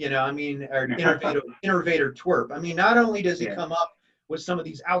innovator, you know, I mean, our innovator twerp. I mean, not only does he come up with some of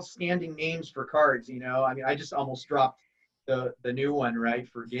these outstanding names for cards, you know, I mean, I just almost dropped the new one, right,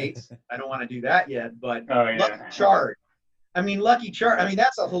 for Gates. I don't want to do that yet, but Lucky Chard. I mean, Lucky Chard, I mean,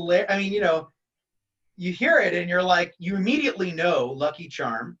 that's a hilarious, I mean, you know, you hear it and you're like, you immediately know Lucky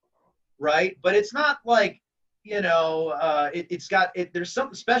Charm, right? But it's not like, you know, there's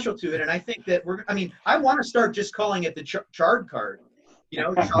something special to it. And I think that I want to start just calling it the Chard card, you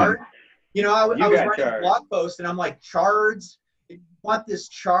know, Chard. You know, I was writing a blog post and I'm like, Chards, want this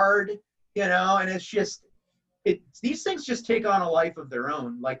Chard, you know, and it's just, these things just take on a life of their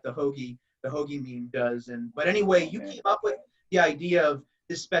own, like the Hoagie meme does. But anyway, you came up with the idea of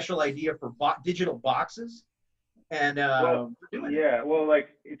this special idea for digital boxes. And well, like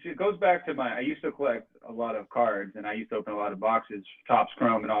it goes back to I used to collect a lot of cards, and I used to open a lot of boxes, Topps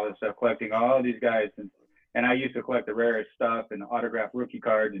Chrome and all this stuff, collecting all these guys, and I used to collect the rarest stuff and autographed rookie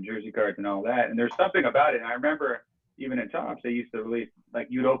cards and jersey cards and all that. And there's something about it. And I remember even in Topps, they used to release, like,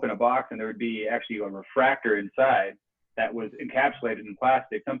 you'd open a box and there would be actually a refractor inside that was encapsulated in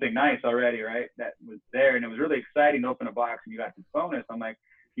plastic, something nice already, right? That was there, and it was really exciting to open a box and you got this bonus. I'm like,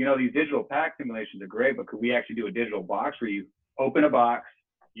 you know, these digital pack simulations are great, but could we actually do a digital box where you open a box,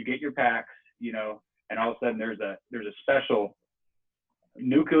 you get your packs, you know, and all of a sudden there's a special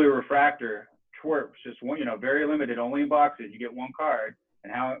nuclear refractor twerps, just one, you know, very limited, only in boxes. You get one card,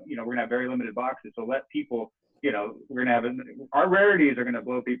 and how, you know, we're gonna have very limited boxes, so let people, you know, we're gonna have our rarities are gonna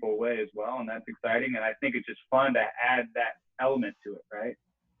blow people away as well, and that's exciting. And I think it's just fun to add that element to it, right?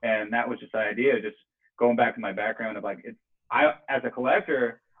 And that was just the idea, just going back to my background of like, as a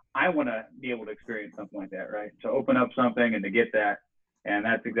collector, I want to be able to experience something like that, right? To open up something and to get that. And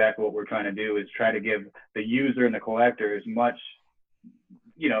that's exactly what we're trying to do, is try to give the user and the collector as much,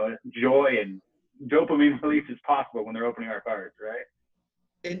 you know, joy and dopamine release as possible when they're opening our cards, right?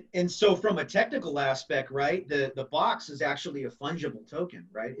 And so from a technical aspect, right, the box is actually a fungible token,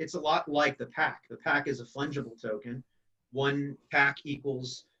 right? It's a lot like the pack. The pack is a fungible token. One pack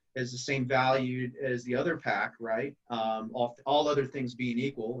is the same value as the other pack, right? All other things being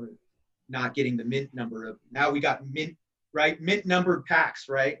equal, not getting the mint number now we got mint, right? Mint numbered packs,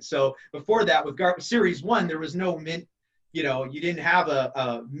 right? So before that, with Series 1, there was no mint, you know, you didn't have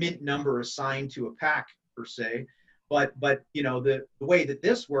a mint number assigned to a pack per se. But you know, the way that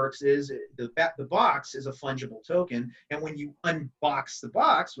this works is the box is a fungible token, and when you unbox the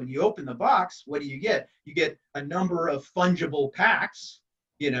box, when you open the box, what do you get? You get a number of fungible packs,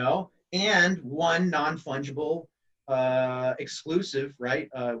 you know, and one non-fungible exclusive, right?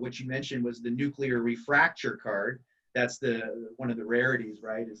 What you mentioned was the nuclear refractor card. That's one of the rarities,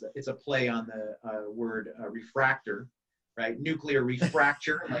 right? It's a play on the word refractor, right? Nuclear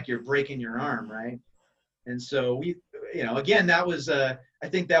refractor, like you're breaking your arm, right? And so we, you know, again, that was I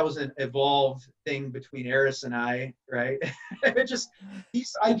think that was an evolved thing between Eris and I, right? It just,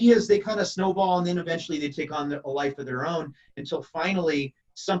 these ideas, they kind of snowball, and then eventually they take on a life of their own until finally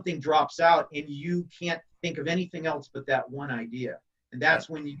something drops out and you can't think of anything else but that one idea. And that's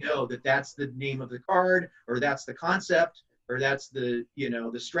when you know that that's the name of the card, or that's the concept, or that's the, you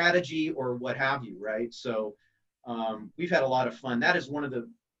know, the strategy, or what have you, right? So we've had a lot of fun. That is one of the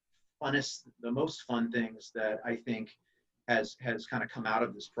most fun things that I think has kind of come out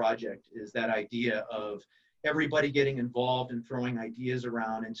of this project, is that idea of, everybody getting involved and throwing ideas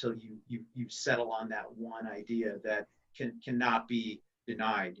around until you settle on that one idea that cannot be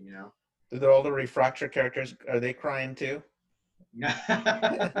denied, you know. Do all the refractor characters, are they crying too?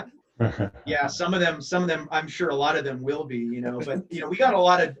 Yeah, some of them, I'm sure a lot of them will be, you know, but you know, we got a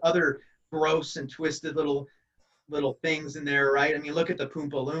lot of other gross and twisted little things in there, right? I mean, look at the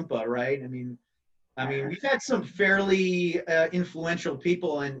Poompa Loompa, right? I mean, we've had some fairly influential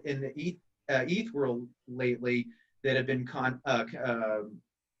people in the ETH world lately that have been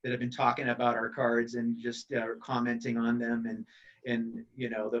talking about our cards and just commenting on them, and you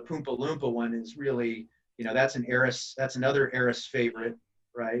know, the Poompa Loompa one is really, you know, that's another Eris favorite,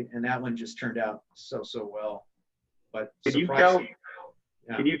 right? And that one just turned out so well. But Can you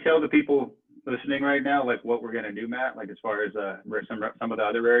tell the people listening right now, like, what we're gonna do, Matt? Like, as far as some of the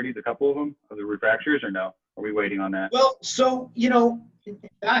other rarities, a couple of them, of the refractors, or no? Are we waiting on that? Well, so, you know, in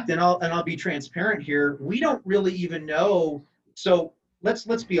fact, and I'll be transparent here, we don't really even know. So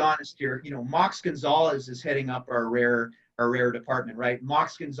let's be honest here. You know, Mox Gonzalez is heading up our rare department, right?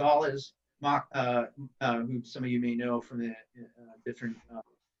 Mox Gonzalez, who some of you may know from the different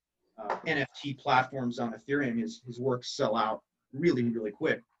NFT platforms on Ethereum, his work sell out really, really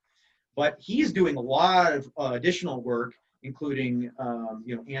quick. But he's doing a lot of additional work, including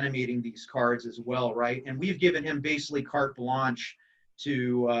you know, animating these cards as well, right? And we've given him basically carte blanche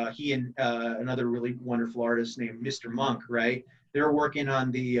to he and another really wonderful artist named Mr. Monk, right? They're working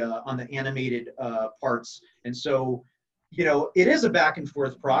on the animated parts, and so, you know, it is a back and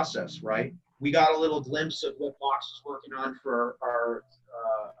forth process, right? We got a little glimpse of what Mox is working on for our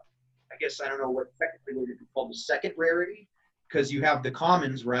I guess, I don't know what technically would be called, the second rarity, because you have the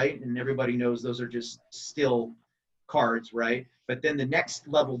commons, right? And everybody knows those are just still cards, right? But then the next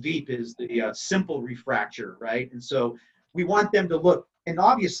level deep is the simple refractor, right? And so we want them to look, and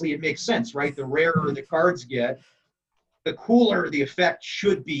obviously it makes sense, right? The rarer the cards get, the cooler the effect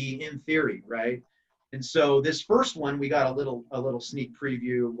should be in theory, right? And so this first one, we got a little sneak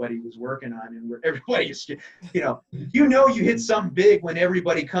preview of what he was working on, and where everybody's, you know, you hit something big when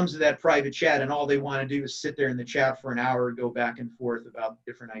everybody comes to that private chat and all they want to do is sit there in the chat for an hour and go back and forth about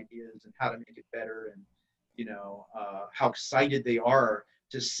different ideas and how to make it better, and you know, how excited they are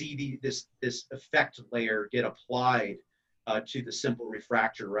to see this effect layer get applied to the simple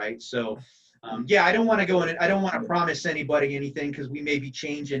refractor, right? So yeah, I don't want to go in, I don't want to promise anybody anything because we may be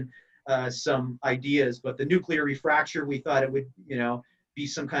changing some ideas, but the nuclear refractor, we thought it would, you know, be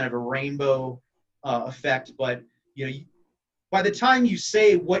some kind of a rainbow effect. But you know, by the time you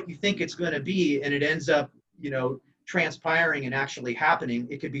say what you think it's going to be, and it ends up, you know, transpiring and actually happening,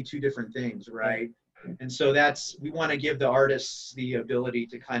 it could be two different things, right? And so we want to give the artists the ability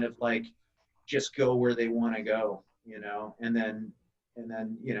to kind of like just go where they want to go, you know, and then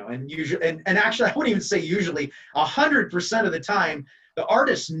you know, and usually, and actually, I wouldn't even say usually, 100% of the time, the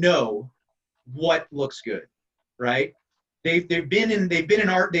artists know what looks good, right? They've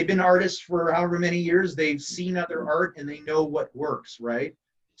been artists for however many years. They've seen other art and they know what works, right?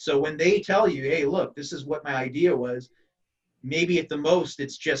 So when they tell you, hey, look, this is what my idea was, maybe at the most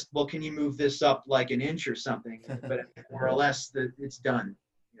it's just, well, can you move this up like an inch or something? But more or less, it's done.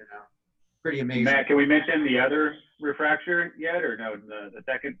 You know, pretty amazing. Matt, can we mention the other refractor yet, or no? The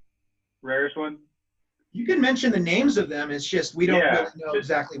second rarest one. You can mention the names of them. It's just we don't really know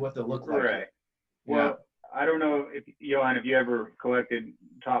exactly what they look like. Right. Well, I don't know if Johan, if you ever collected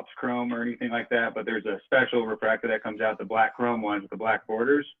Topps Chrome or anything like that, but there's a special refractor that comes out, the black chrome ones with the black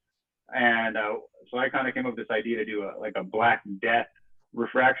borders. And so I kind of came up with this idea to do a Black Death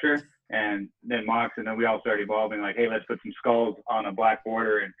refractor, and then Mox, and then we all started evolving like, hey, let's put some skulls on a black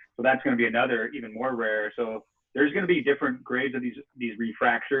border, and so that's going to be another even more rare. So there's going to be different grades of these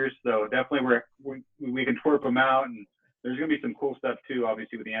refractors. So definitely we can twerp them out, and there's going to be some cool stuff too,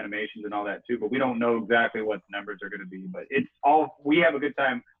 obviously with the animations and all that too. But we don't know exactly what the numbers are going to be. But it's all, we have a good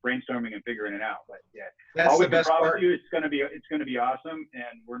time brainstorming and figuring it out. But yeah, that's the best part. You, it's going to be awesome,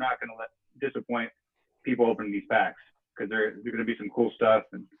 and we're not going to disappoint people opening these packs, because there's going to be some cool stuff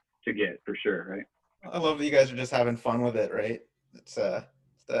to get for sure, right? I love that you guys are just having fun with it, right? It's the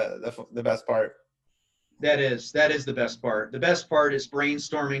best part. That is the best part. The best part is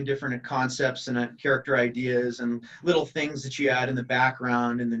brainstorming different concepts and character ideas and little things that you add in the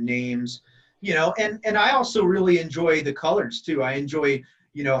background and the names, you know, and I also really enjoy the colors too. I enjoy,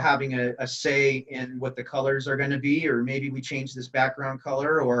 you know, having a say in what the colors are going to be, or maybe we change this background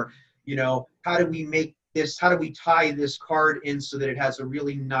color, or, you know, how do we tie this card in so that it has a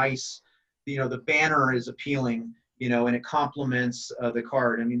really nice, you know, the banner is appealing, you know, and it complements the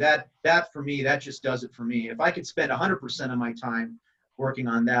card. I mean, that for me, that just does it for me. If I could spend 100% of my time working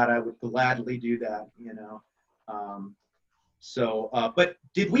on that, I would gladly do that, you know. But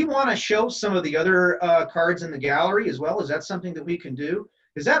did we want to show some of the other cards in the gallery as well? Is that something that we can do?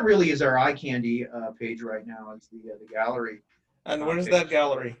 Because that really is our eye candy page right now. It's the gallery. And where's that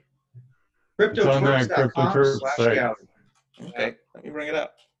gallery? It's on that CryptoTwerp site. CryptoTwerps.com/gallery. Okay, let me bring it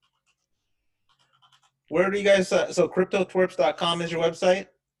up. Where do you guys, so CryptoTwerps.com is your website?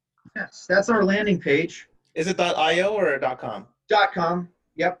 Yes, that's our landing page. Is it .io or .com? .com,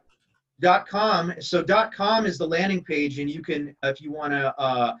 yep. .com. So .com is the landing page, and you can, if you want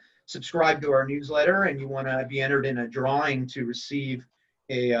to subscribe to our newsletter and you want to be entered in a drawing to receive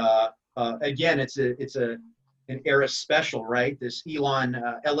a, again, it's an Eris special, right? This Elon,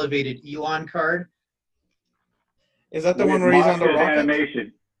 elevated Elon card. Is that the one where he's on the Mox's rocket?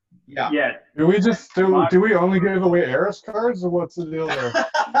 animation. Yeah. Yes. Do we just do we only give away Eris cards, or what's the deal there?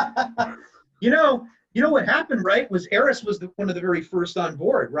 You know what happened, right? Was Eris was one of the very first on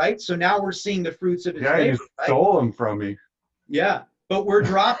board, right? So now we're seeing the fruits of his Yeah, labor, you right? stole them from me. Yeah, but we're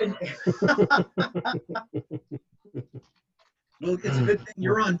dropping. Well, it's a good thing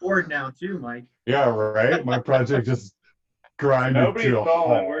you're on board now too, Mike. Yeah, right. My project just grinded Nobody's to a calling.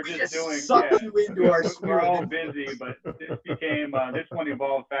 halt. We're We just just doing. sucked you into our We're spirit. all busy, but this became this one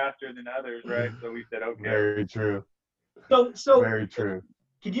evolved faster than others, right? So we said, okay. Very true. So Very true.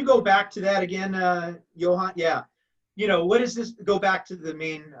 can you go back to that again, Johan? Yeah. What is this? Go back to the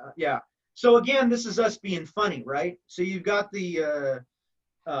main. Yeah. So again, this is us being funny, right? So you've got the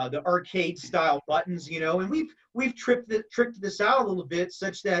arcade style buttons, and we've tricked this out a little bit,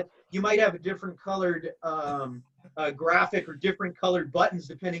 such that you might have a different colored graphic or different colored buttons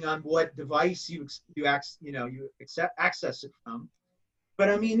depending on what device you access it from. But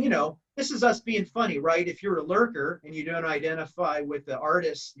I mean, this is us being funny, right? If you're a lurker and you don't identify with the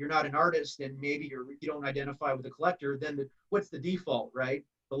artist, you're not an artist, and maybe you don't identify with the collector, then what's the default, right?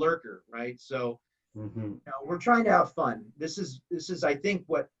 The lurker, right? So we're trying to have fun. This is I think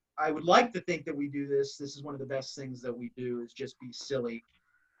what I would like to think that we do this. This is one of the best things that we do, is just be silly,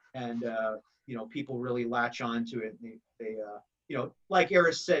 and people really latch on to it. And they like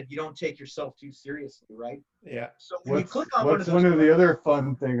Eris said, you don't take yourself too seriously, right? Yeah. So when you What's click on one of the other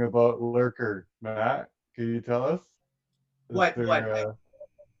fun thing about Lurker, Matt? Can you tell us? What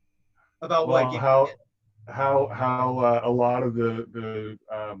about well, what? how a lot of the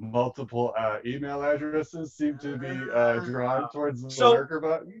multiple email addresses seem to be drawn towards the Lurker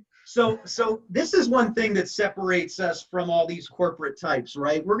button? So this is one thing that separates us from all these corporate types,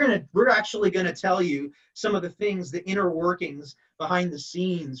 right? We're actually gonna tell you some of the things, the inner workings behind the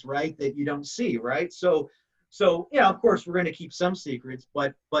scenes, right, that you don't see, right? So of course we're gonna keep some secrets,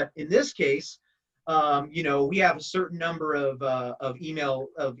 but in this case, we have a certain number of email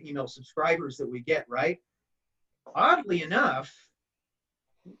subscribers that we get, right? Oddly enough,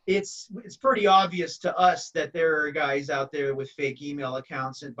 it's pretty obvious to us that there are guys out there with fake email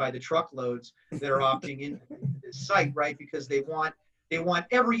accounts and by the truckloads that are opting into this site, right? Because they want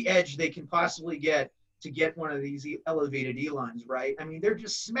every edge they can possibly get to get one of these elevated Elons, right? I mean, they're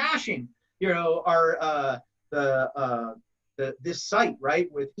just smashing, our this site, right,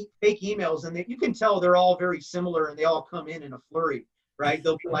 with fake emails, and you can tell they're all very similar, and they all come in a flurry, right?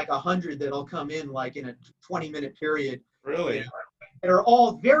 There'll be like 100 that'll come in like in a 20-minute period. Really? And are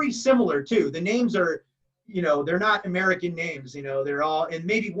all very similar too. The names are, they're not American names. They're all, and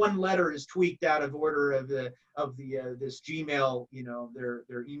maybe one letter is tweaked out of order of this Gmail,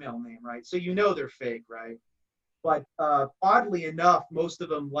 their email name, right? So they're fake, right? But oddly enough, most of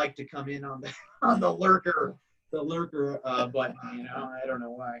them like to come in on the lurker button. I don't know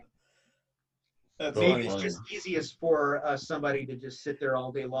why. That's Maybe funny. it's just easiest for somebody to just sit there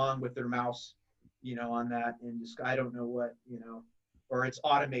all day long with their mouse, on that, and just, I don't know what, or it's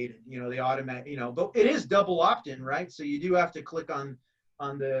automated, they automate, but it is double opt-in, right? So you do have to click on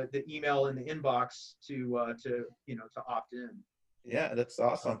the email in the inbox to opt in. Yeah, that's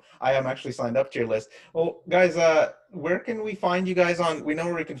awesome. I am actually signed up to your list. Well, guys, where can we find you guys on? We know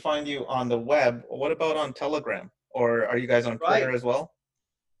where we can find you on the web. What about on Telegram? Or are you guys on Twitter as well?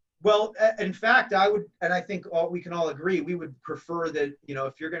 Well, in fact, I would, and I think we can all agree, we would prefer that,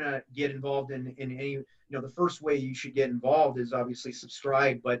 if you're going to get involved in any, the first way you should get involved is obviously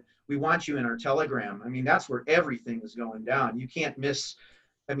subscribe, but we want you in our Telegram. I mean, that's where everything is going down. You can't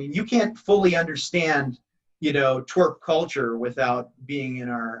you can't fully understand, twerp culture without being in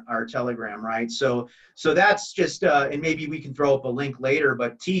our Telegram, right? So that's just, and maybe we can throw up a link later,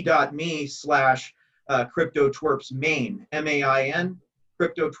 but t.me/CryptoTwerpsMain, MAIN.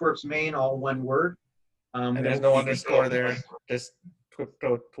 CryptoTwerpsMain, all one word. And there's no underscore there, just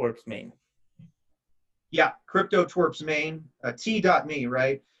CryptoTwerpsMain. Yeah, CryptoTwerpsMain, t.me,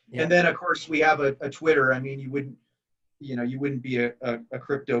 right? Yeah. And then of course we have a Twitter. I mean, you wouldn't be a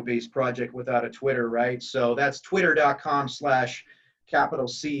crypto-based project without a Twitter, right? So that's twitter.com/capital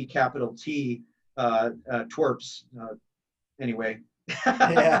C, capital T, twerps. Anyway,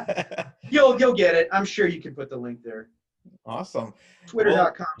 Yeah. you'll get it. I'm sure you can put the link there. Awesome.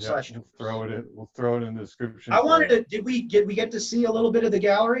 Twitter.com Yeah, slash. we'll throw it in. We'll throw it in the description. I wanted to. Did we get to see a little bit of the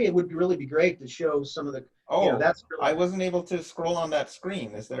gallery? It would really be great to show some of the. Oh, That's really. I wasn't able to scroll on that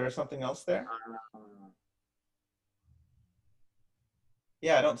screen. Is there something else there?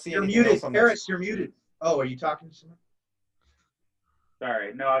 Yeah, I don't see You're anything muted, else on Harris. You're muted. Oh, are you talking to someone?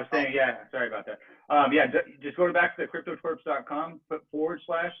 Sorry. No, I was saying, yeah, sorry about that. Yeah, just go back to the cryptotwerps.com, put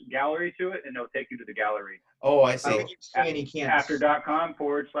 /gallery to it, and it'll take you to the gallery. Oh, I I see. think he's saying he can't. After.com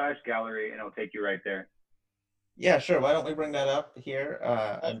 /gallery, and it'll take you right there. Yeah, sure. Why don't we bring that up here?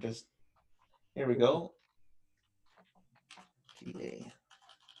 Here we go. PA.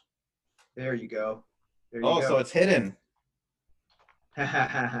 There you go. There you Oh, go. so it's hidden.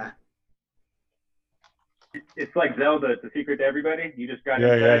 It's like Zelda. It's a secret to everybody. You just got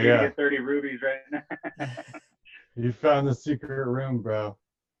Yeah, to yeah. get 30 rubies right now. You found the secret room, bro.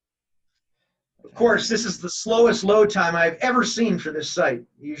 Of course, this is the slowest load time I've ever seen for this site.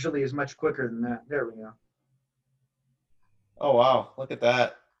 Usually is much quicker than that. There we go. Oh, wow. Look at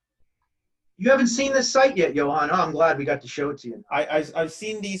that. You haven't seen this site yet, Johan. Oh, I'm glad we got to show it to you. I've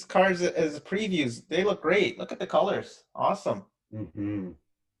seen these cards as previews. They look great. Look at the colors. Awesome. Mm-hmm.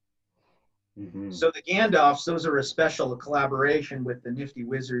 Mm-hmm. So the Gandalfs, those are a special collaboration with the Nifty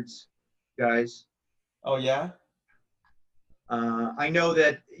Wizards guys. Oh, yeah? I know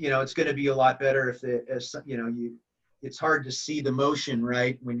that, it's going to be a lot better if it's hard to see the motion,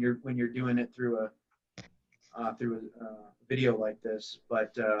 right, when you're doing it through a video like this.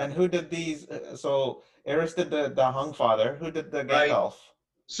 But and who did these? So Eris did the Hung Father. Who did the Right. Gandalf?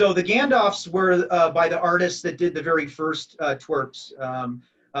 So the Gandalfs were by the artist that did the very first twerps,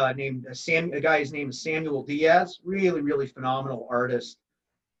 named a guy's name is Samuel Diaz. Really, really phenomenal artist.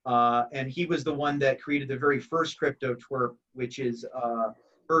 And he was the one that created the very first crypto twerp, which is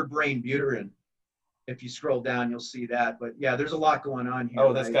bird brain buterin. If you scroll down, you'll see that. But yeah, there's a lot going on here.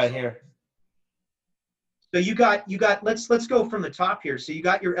 Oh, this right? guy here. So you got let's go from the top here. So you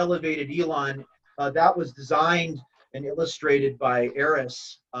got your elevated Elon. That was designed and illustrated by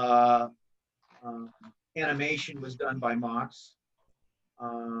Eris. Animation was done by Mox.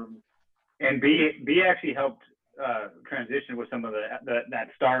 And B actually helped transition with some of that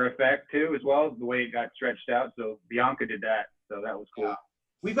star effect too, as well, the way it got stretched out. So Bianca did that, so that was cool. Yeah.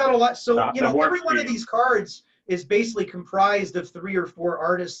 We've got a lot. So every one of speed. these cards is basically comprised of 3 or 4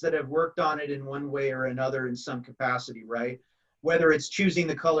 artists that have worked on it in one way or another in some capacity, right? Whether it's choosing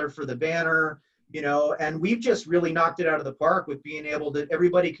the color for the banner, and we've just really knocked it out of the park with being able to,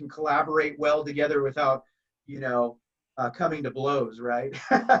 everybody can collaborate well together without, coming to blows, right?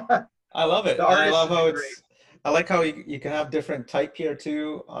 I love it. The And I artists love have how been it's. I like how you can have different type here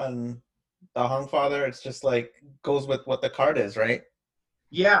too on the Hung Father. It's just like goes with what the card is, right?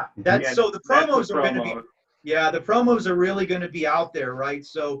 Yeah, so the That's promos the are going to be. promo. Yeah, the promos are really going to be out there, right?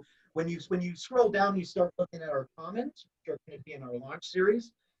 So when you scroll down, you start looking at our comments, which are going to be in our launch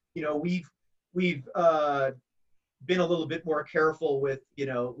series. We've been a little bit more careful with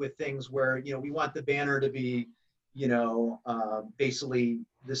with things where we want the banner to be basically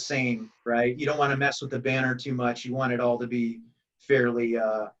the same, right? You don't want to mess with the banner too much. You want it all to be fairly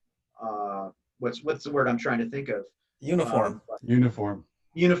what's the word I'm trying to think of? Uniform.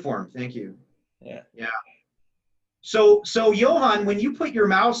 Uniform. Thank you. Yeah. So Johan, when you put your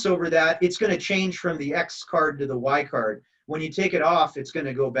mouse over that, it's going to change from the X card to the Y card. When you take it off, it's going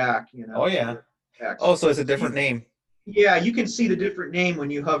to go back. Oh, yeah. X. Oh, so it's a different name. Yeah, you can see the different name when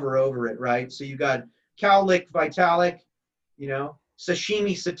you hover over it, right? So you got Cowlick Vitalik,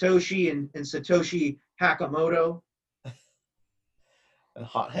 Sashimi Satoshi and Satoshi Hakamoto. And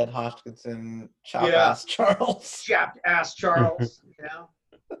Hothead Hodgkinson, Chop-Ass Charles. Chapped ass Charles,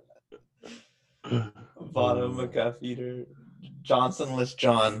 Bottom McAfee, Johnsonless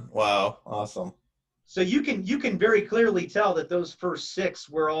John. Wow, awesome. So you can very clearly tell that those first 6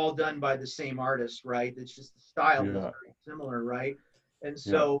 were all done by the same artist, right? It's just the style is very similar, right? And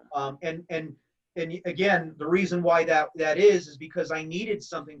so and again, the reason why that is because I needed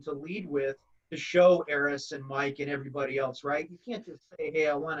something to lead with to show Eris and Mike and everybody else, right? You can't just say, hey,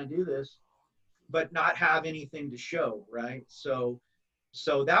 I want to do this, but not have anything to show, right? So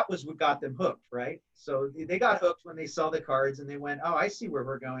that was what got them hooked, right? So they got hooked when they saw the cards and they went, oh, I see where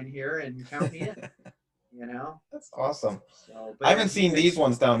we're going here, and count me in. That's awesome. So, I haven't seen these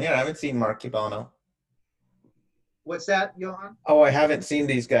ones down here. I haven't seen Mark Cubano. What's that, Johan? Oh, I haven't seen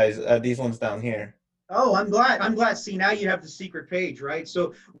these guys. These ones down here. Oh, I'm glad. I'm glad. See, now you have the secret page, right?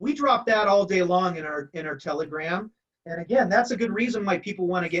 So we drop that all day long in our Telegram. And again, that's a good reason why people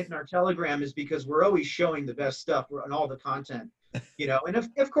want to get in our Telegram is because we're always showing the best stuff and all the content, you know. And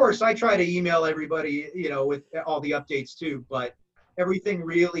of course, I try to email everybody, you know, with all the updates too. But everything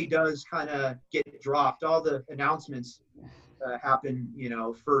really does kind of get dropped. All the announcements happen, you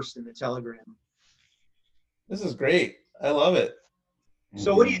know, first in the Telegram. This is great. I love it.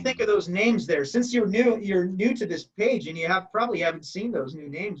 So what do you think of those names there? Since you're new to this page and you probably haven't seen those new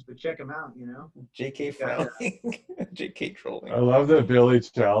names, but check them out, you know. JK frowning, JK trolling. I love the Billy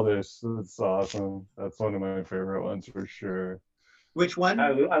Childish. That's awesome. That's one of my favorite ones for sure. Which one? I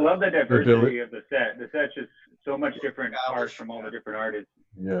love the diversity of the set. The set's just so much different art from all the different artists.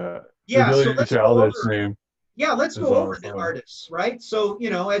 Yeah. Yeah, the so Billy let's Childish go over, name. yeah, let's go over the awesome. artists, right? So, you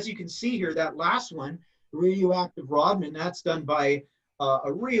know, as you can see here, that last one, Radioactive Rodman, that's done by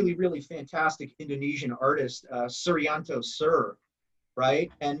a really, really fantastic Indonesian artist, Suryanto Sur,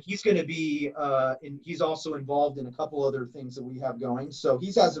 right? And he's going to be, he's also involved in a couple other things that we have going. So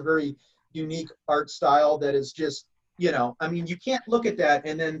he has a very unique art style that is just, you know, I mean, you can't look at that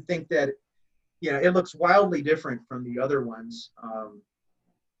and then think that, you know, it looks wildly different from the other ones.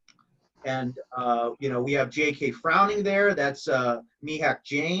 You know, we have J.K. Frowning there. That's Mihak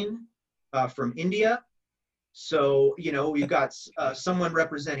Jain from India. So, you know, we've got someone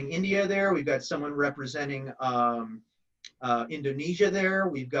representing India there. We've got someone representing Indonesia there.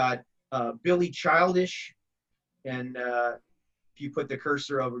 We've got Billy Childish. And if you put the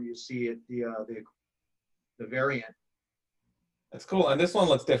cursor over, you see it, the variant. That's cool. And this one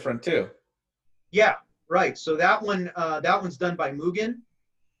looks different too. Yeah, right. So that one's done by Mugen,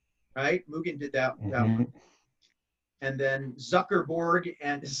 right? Mugen did that one. And then Zuckerborg.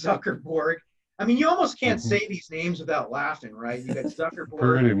 I mean, you almost can't say these names without laughing, right? You got Zuckerborg.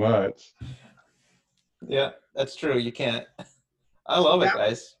 Pretty much. Yeah, that's true. You can't. I love it,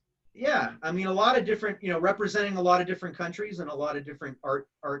 guys. Yeah, I mean, a lot of different, you know, representing a lot of different countries and a lot of different art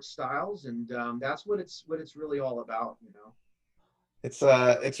styles, and that's what it's really all about, you know.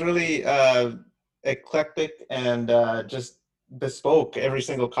 It's really eclectic and just bespoke, every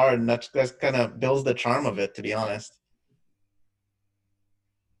single card, and that's kind of builds the charm of it, to be honest.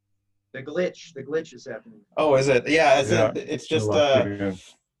 The glitch is happening. Oh, is it? Yeah, it's just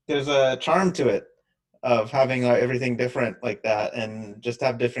there's a charm to it of having everything different like that, and just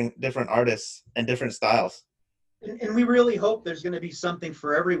have different artists and different styles. And we really hope there's going to be something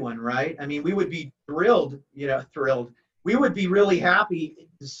for everyone, right? I mean, we would be thrilled. We would be really happy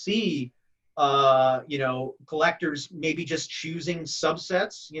to see, you know, collectors maybe just choosing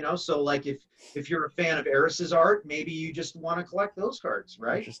subsets, you know. So like if you're a fan of Eris's art, maybe you just want to collect those cards,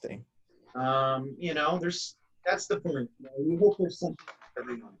 right? Interesting. You know, that's the point. You know, we hope there's something for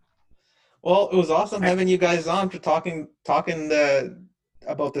everyone. Well, it was awesome having you guys on for talking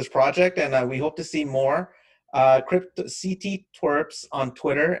about this project, and we hope to see more. CT Twerps on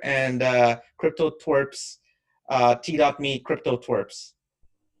Twitter and Crypto Twerps, T.me Crypto Twerps.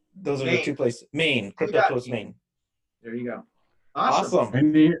 Those are the two places. Maine, Crypto Twerps Maine. There you go. Awesome.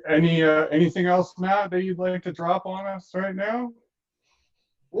 Anything else, Matt, that you'd like to drop on us right now?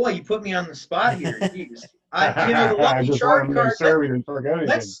 Boy, you put me on the spot here. Jeez. You know, the Lucky Chart card. Sure we didn't forget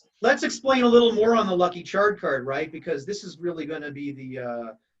anything. Let's explain a little more on the Lucky Chart card, right? Because this is really going to be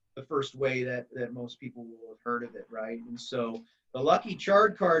the first way that most people will have heard of it, right? And so the Lucky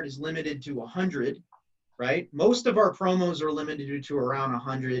Chart card is limited to 100, right? Most of our promos are limited to around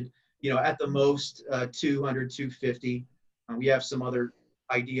 100. You know, at the most 200, 250. We have some other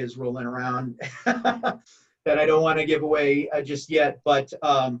ideas rolling around that I don't want to give away just yet, but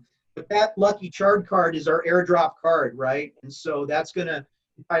that Lucky Chart card is our airdrop card, right? And so that's going to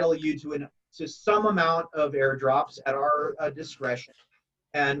entitle you to some amount of airdrops at our discretion.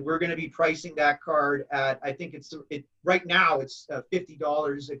 And we're going to be pricing that card at, I think right now it's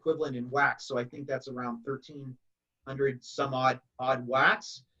 $50 equivalent in wax. So I think that's around 1,300 some odd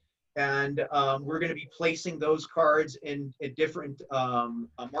wax. And we're going to be placing those cards in different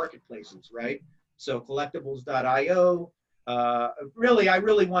marketplaces, right? So collectibles.io. Really, I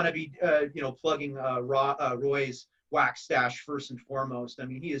really want to be, you know, plugging Roy's Wax Stash first and foremost. I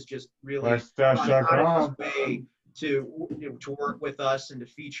mean, he is just really gone out of his way to work with us and to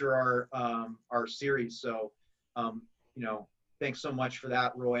feature our series. So, you know, thanks so much for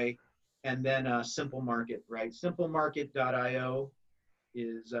that, Roy. And then Simple Market, right? SimpleMarket.io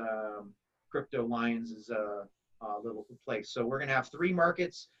is Crypto Lions' little place. So we're going to have 3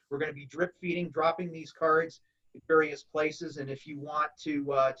 markets. We're going to be drip feeding, dropping these cards various places. And if you want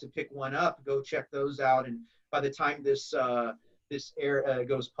to pick one up, go check those out. And by the time this air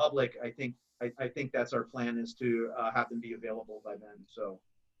goes public, I think that's our plan, is to have them be available by then. So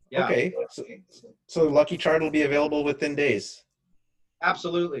yeah. Okay, so Lucky Chart will be available within days.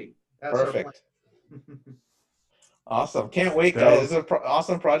 Absolutely. That's our Perfect. plan. Awesome. Can't wait, Yeah. guys. This is an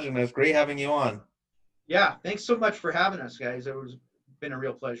awesome project, and it's great having you on. Yeah. Thanks so much for having us, guys. It was been a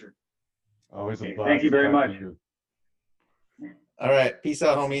real pleasure. Always a Okay, blast. thank you very talking much. to you. All right. Peace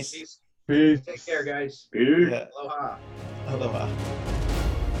out, homies. Peace. Peace. Take care, guys. Peace. Yeah. Aloha. Aloha.